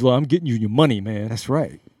 So, Angelo, I'm getting you your money, man. That's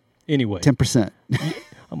right. Anyway, 10%.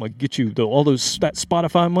 I'm gonna get you all those that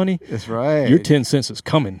Spotify money. That's right. Your 10 cents is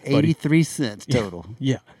coming, buddy. 83 cents total.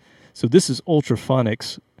 Yeah. So this is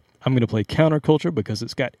Ultraphonics. I'm going to play Counterculture because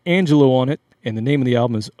it's got Angelo on it, and the name of the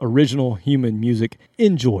album is Original Human Music.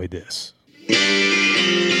 Enjoy this.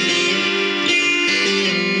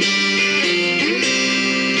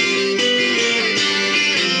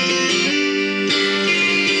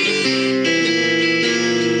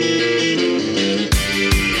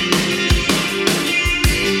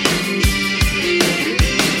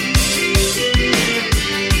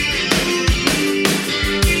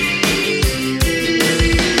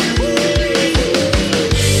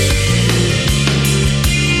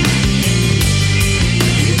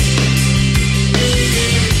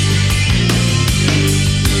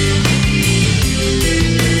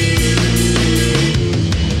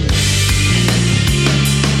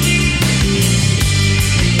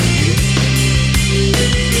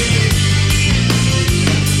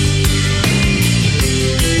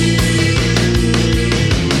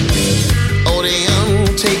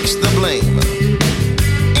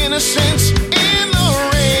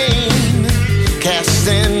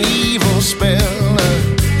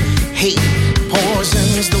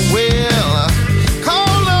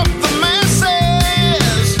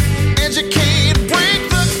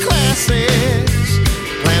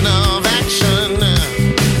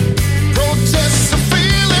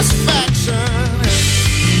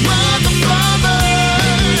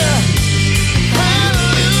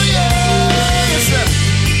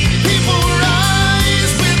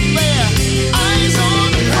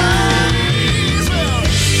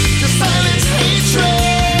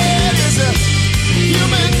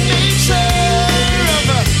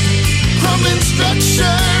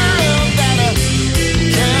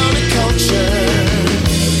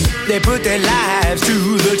 Put their lives to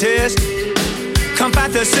the test. Come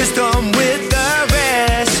fight the system with the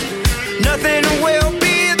rest. Nothing will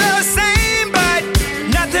be the same, but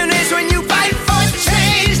nothing is when you fight for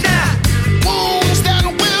change now. Wounds that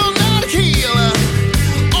will not heal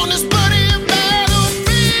on this bloody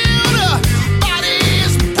battlefield.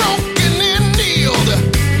 Bodies broken and kneeled,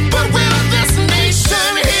 but will this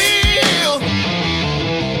nation heal?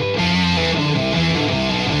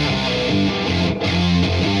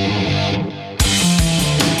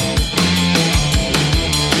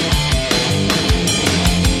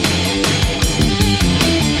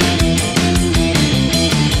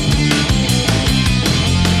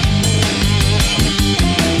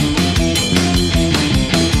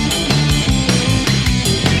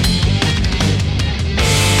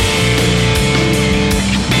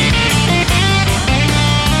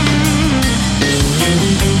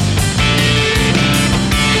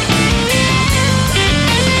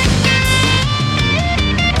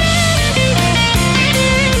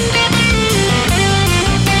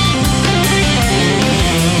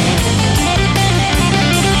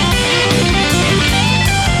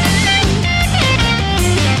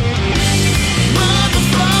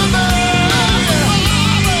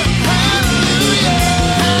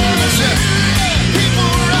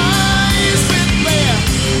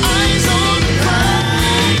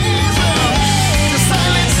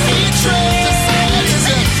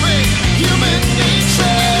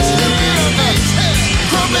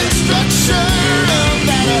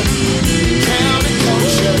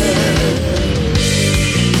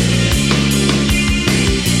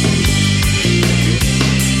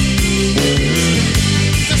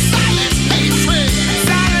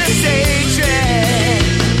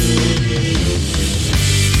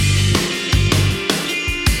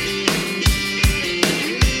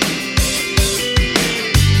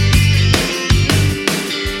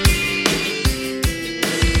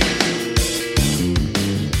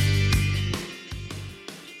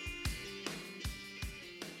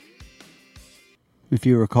 If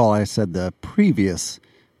you recall, I said the previous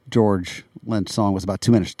George Lynch song was about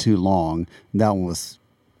 2 minutes too long. That one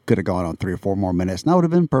could have gone on 3 or 4 more minutes, and I would have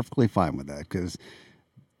been perfectly fine with that because,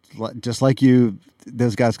 just like you,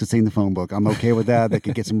 those guys could sing the phone book. I'm okay with that. They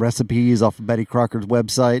could get some recipes off of Betty Crocker's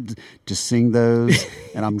website, just sing those,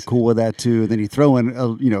 and I'm cool with that too. And then you throw in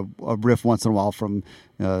a riff once in a while from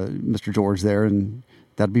Mr. George there, and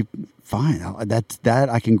that'd be fine. That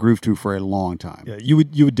I can groove to for a long time. Yeah, you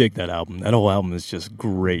would dig that album. That whole album is just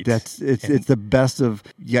great. It's the best of.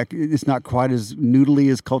 Yeah, it's not quite as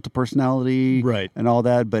noodly as Cult of Personality, right, and all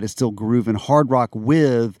that, but it's still grooving hard rock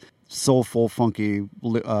with soulful, funky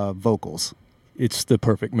vocals. It's the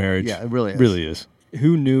perfect marriage. Yeah, it really is. Really is.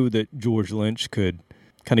 Who knew that George Lynch could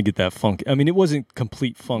kind of get that funk? I mean, it wasn't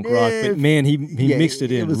complete funk rock, but man, he mixed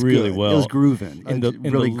it in really good. well. It was grooving. And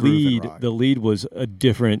the lead was a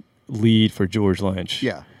different lead for George Lynch.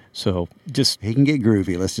 Yeah. So he can get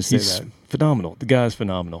groovy. Let's just say that. Phenomenal. The guy's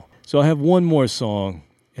phenomenal. So I have one more song,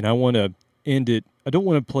 and I want to end it. I don't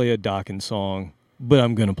want to play a Dokken song, but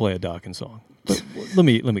I'm going to play a Dokken song. But let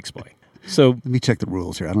me explain. So let me check the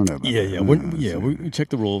rules here. I don't know. We check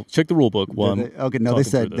the rule. Check the rule book.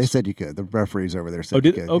 They said you could. The referees over there said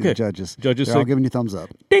you could. Okay. The judges. They're all giving you thumbs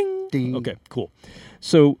up. Ding. Ding. Okay. Cool.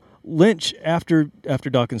 So Lynch, after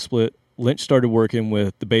Dokken split, Lynch started working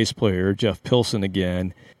with the bass player Jeff Pilson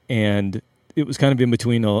again, and it was kind of in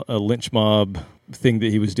between a Lynch Mob thing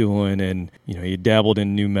that he was doing, and he dabbled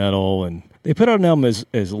in new metal, and they put out an album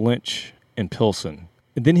as Lynch and Pilson.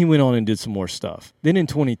 And then he went on and did some more stuff. Then in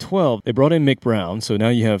 2012, they brought in Mick Brown, so now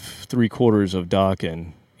you have 3/4 of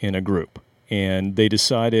Dokken in a group. And they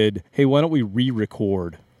decided, hey, why don't we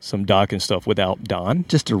re-record some Dokken stuff without Don?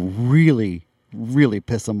 Just to really, really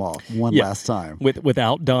piss him off last time.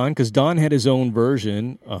 Without Don, because Don had his own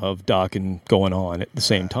version of Dokken going on at the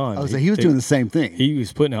same time. Oh, so he was doing the same thing. He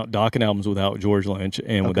was putting out Dokken albums without George Lynch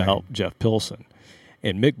and without Jeff Pilson.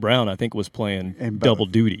 And Mick Brown, I think, was playing double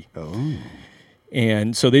duty. Oh.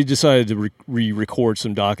 And so they decided to re-record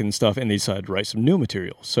some Dokken stuff, and they decided to write some new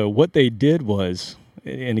material. So what they did was,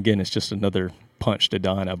 and again, it's just another punch to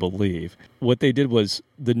Don, I believe. What they did was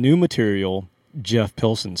the new material, Jeff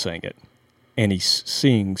Pilson sang it, and he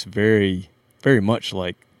sings very, very much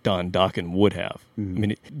like Don Dokken would have. Mm-hmm. I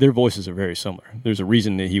mean, their voices are very similar. There's a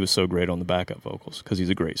reason that he was so great on the backup vocals, because he's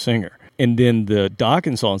a great singer. And then the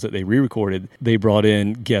Dokken songs that they re-recorded, they brought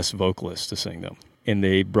in guest vocalists to sing them. And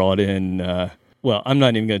they brought in... well, I'm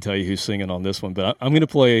not even going to tell you who's singing on this one, but I'm going to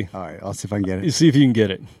play... All right, I'll see if I can get it. See if you can get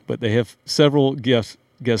it. But they have several guest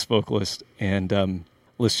vocalists, and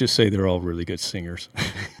let's just say they're all really good singers.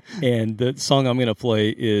 And the song I'm going to play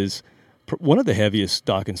is one of the heaviest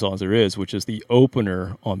Dokken songs there is, which is the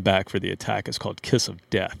opener on Back for the Attack. It's called Kiss of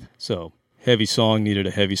Death. So, heavy song, needed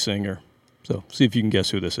a heavy singer. So, see if you can guess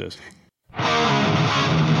who this is.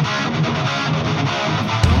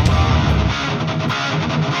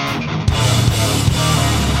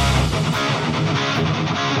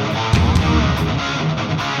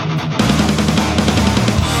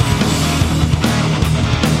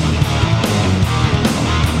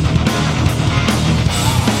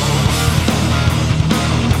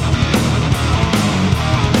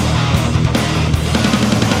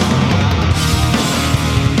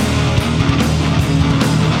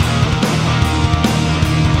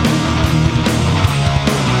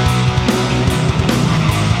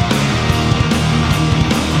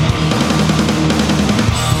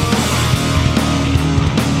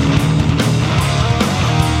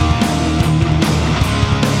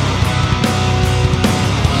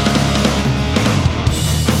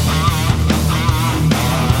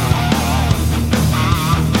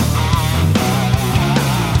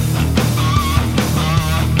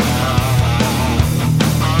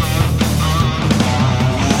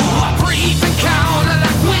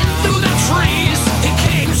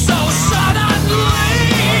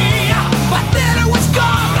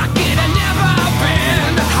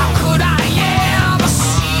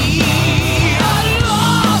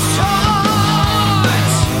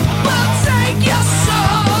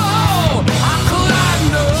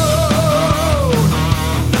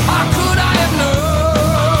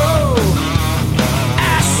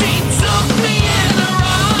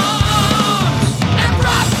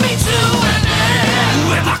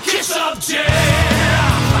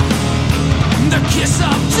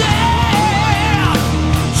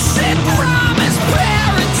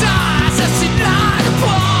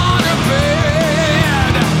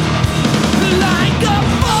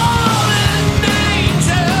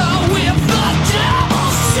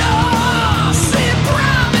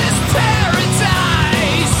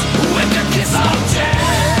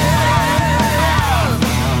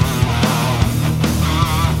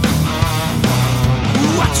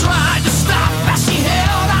 Tried to stop as she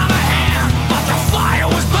held out her hand, but the fire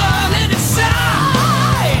was burning.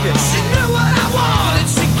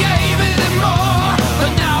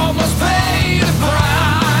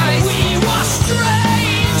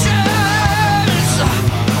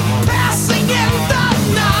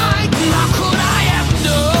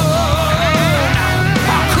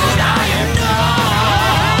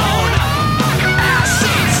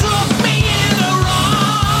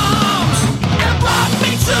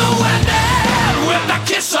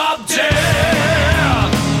 kiss of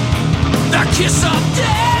death. The kiss of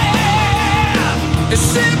death.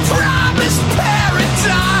 It's in promised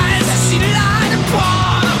paradise as she lied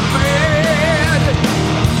upon a bed.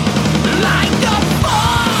 Like a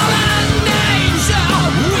fallen angel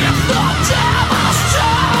with the devil's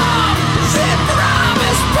tongue. It's in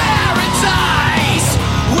promised paradise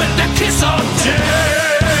with the kiss of death.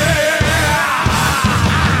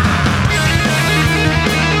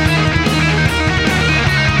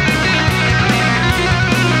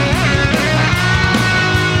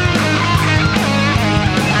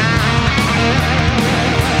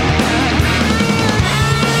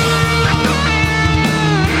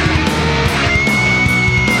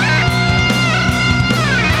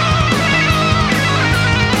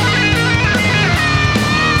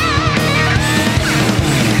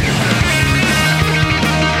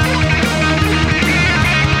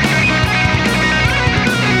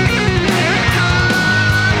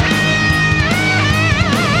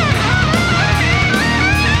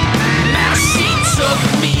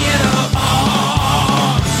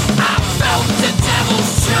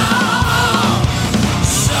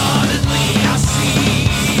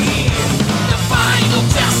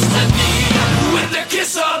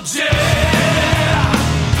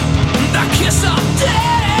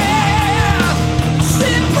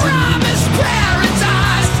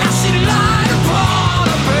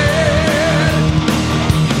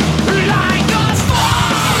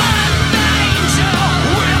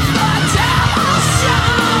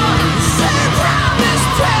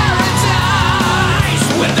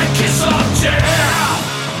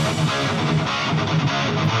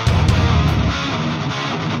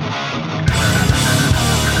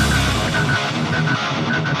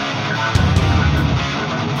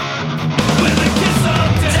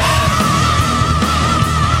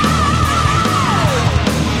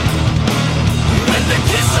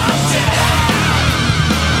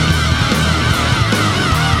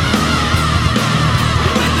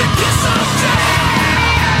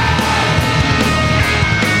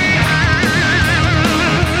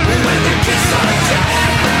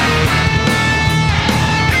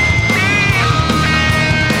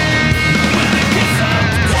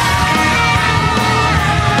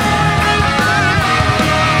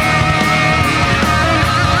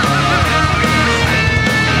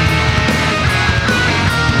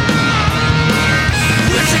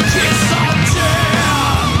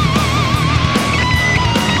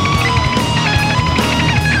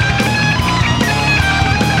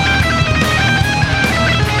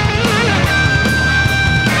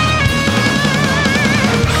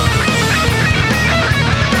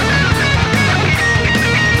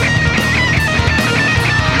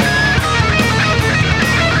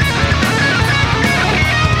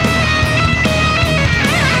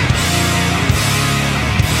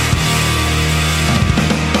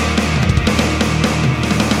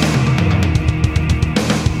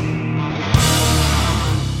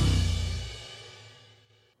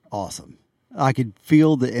 Awesome. I could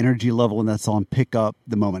feel the energy level in that song pick up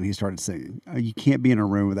the moment he started singing. You can't be in a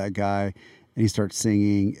room with that guy and he starts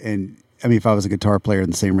singing. And I mean, if I was a guitar player in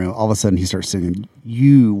the same room, all of a sudden he starts singing.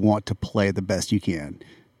 You want to play the best you can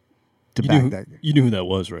to back that. You knew who that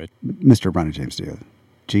was, right? Mr. Ronnie James Dio.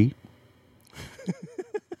 G?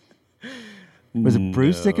 Was it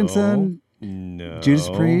Bruce Dickinson? No. Judas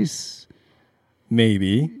Priest?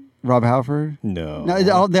 Maybe. Rob Halford? No.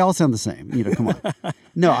 They all sound the same. You know, come on.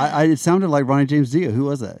 No, it sounded like Ronnie James Dio. Who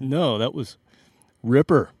was that? No, that was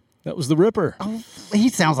Ripper. That was the Ripper. Oh, he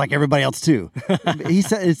sounds like everybody else too.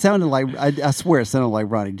 It sounded like I swear it sounded like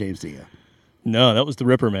Ronnie James Dio. No, that was the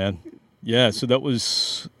Ripper, man. Yeah, so that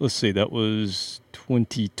was, let's see, that was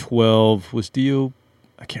 2012. Was Dio?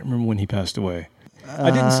 I can't remember when he passed away.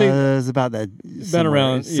 I didn't say it was about that.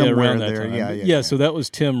 Around that there. time. Yeah. So that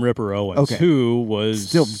was Tim Ripper Owens, who was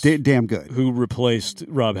still damn good. Who replaced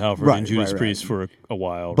Rob Halford and Judas Priest for a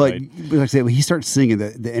while. But right? like I said, when he starts singing,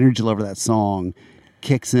 the energy level of that song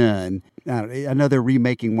kicks in. I know they're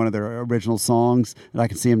remaking one of their original songs, and I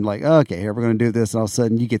can see him like, oh, okay, here we're going to do this, and all of a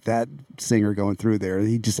sudden you get that singer going through there.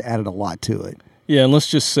 He just added a lot to it. Yeah, and let's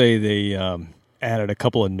just say they added a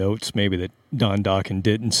couple of notes maybe that Don Dokken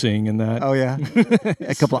didn't sing in that. Oh, yeah?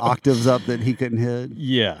 A couple of octaves up that he couldn't hit.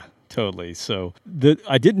 Yeah, totally. So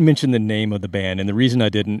I didn't mention the name of the band, and the reason I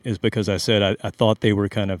didn't is because I said I thought they were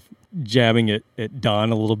kind of jabbing it at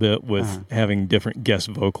Don a little bit with having different guest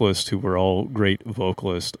vocalists who were all great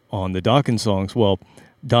vocalists on the Dokken songs. Well,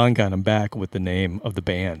 Don got him back with the name of the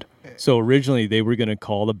band. So originally they were going to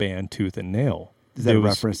call the band Tooth and Nail. Is that a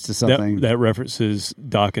reference to something? That references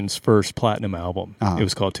Dokken's first platinum album. It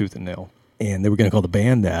was called Tooth and Nail. and they were going to call the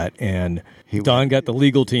band that, and Don got the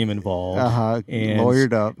legal team involved, and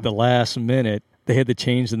lawyered up. The last minute, they had to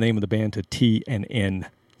change the name of the band to T and N.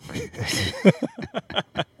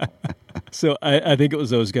 So I think it was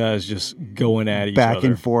those guys just going at each other. Back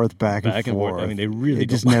and forth. I mean, they really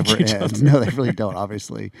just don't never like each ends. other. No, they really don't,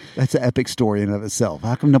 obviously. That's an epic story in and of itself.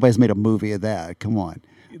 How come nobody's made a movie of that? Come on.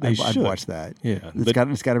 I'd watch that. Yeah. It's got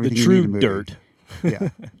everything the you true need in a movie. dirt. Yeah.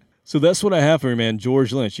 So that's what I have for you, man.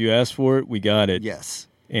 George Lynch. You asked for it. We got it. Yes.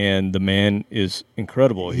 And the man is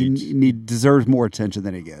incredible. He deserves more attention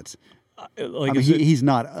than he gets. He's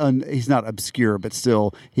not obscure, but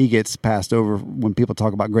still he gets passed over when people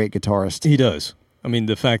talk about great guitarists. He does. I mean,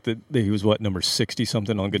 the fact that he was number 60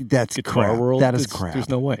 something on Guitar crap. World. That is crap. There's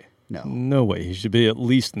no way. No way. He should be at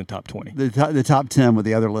least in the top 20. The top 10 with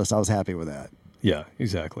the other list. I was happy with that. Yeah,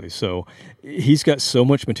 exactly. So he's got so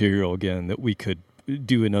much material again that we could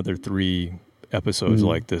do another 3 episodes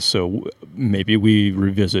like this. So maybe we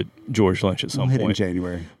revisit George Lynch at some point in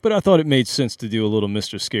January. But I thought it made sense to do a little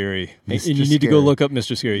Mr. Scary. And you need to go look up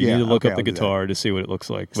Mr. Scary. You need to look up the guitar to see what it looks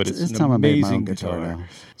like. But it's an amazing guitar now.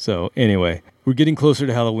 So anyway, we're getting closer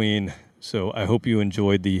to Halloween. So I hope you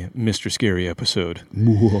enjoyed the Mr. Scary episode.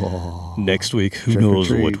 Whoa. Next week, who knows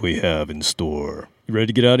what we have in store. You ready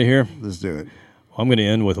to get out of here? Let's do it. I'm going to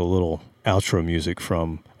end with a little outro music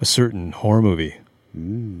from a certain horror movie.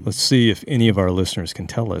 Let's see if any of our listeners can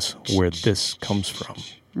tell us where this comes from.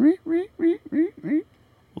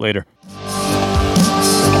 Later.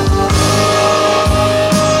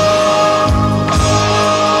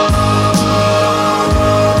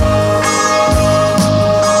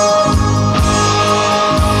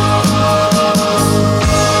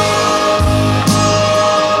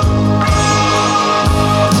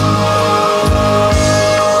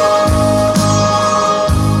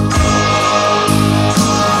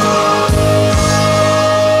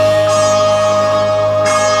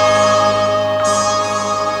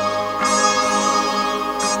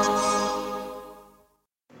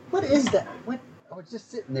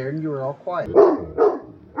 Just sitting there and you were all quiet. What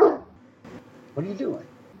are you doing?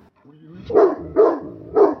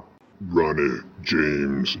 Ronnie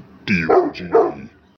James D.O.G.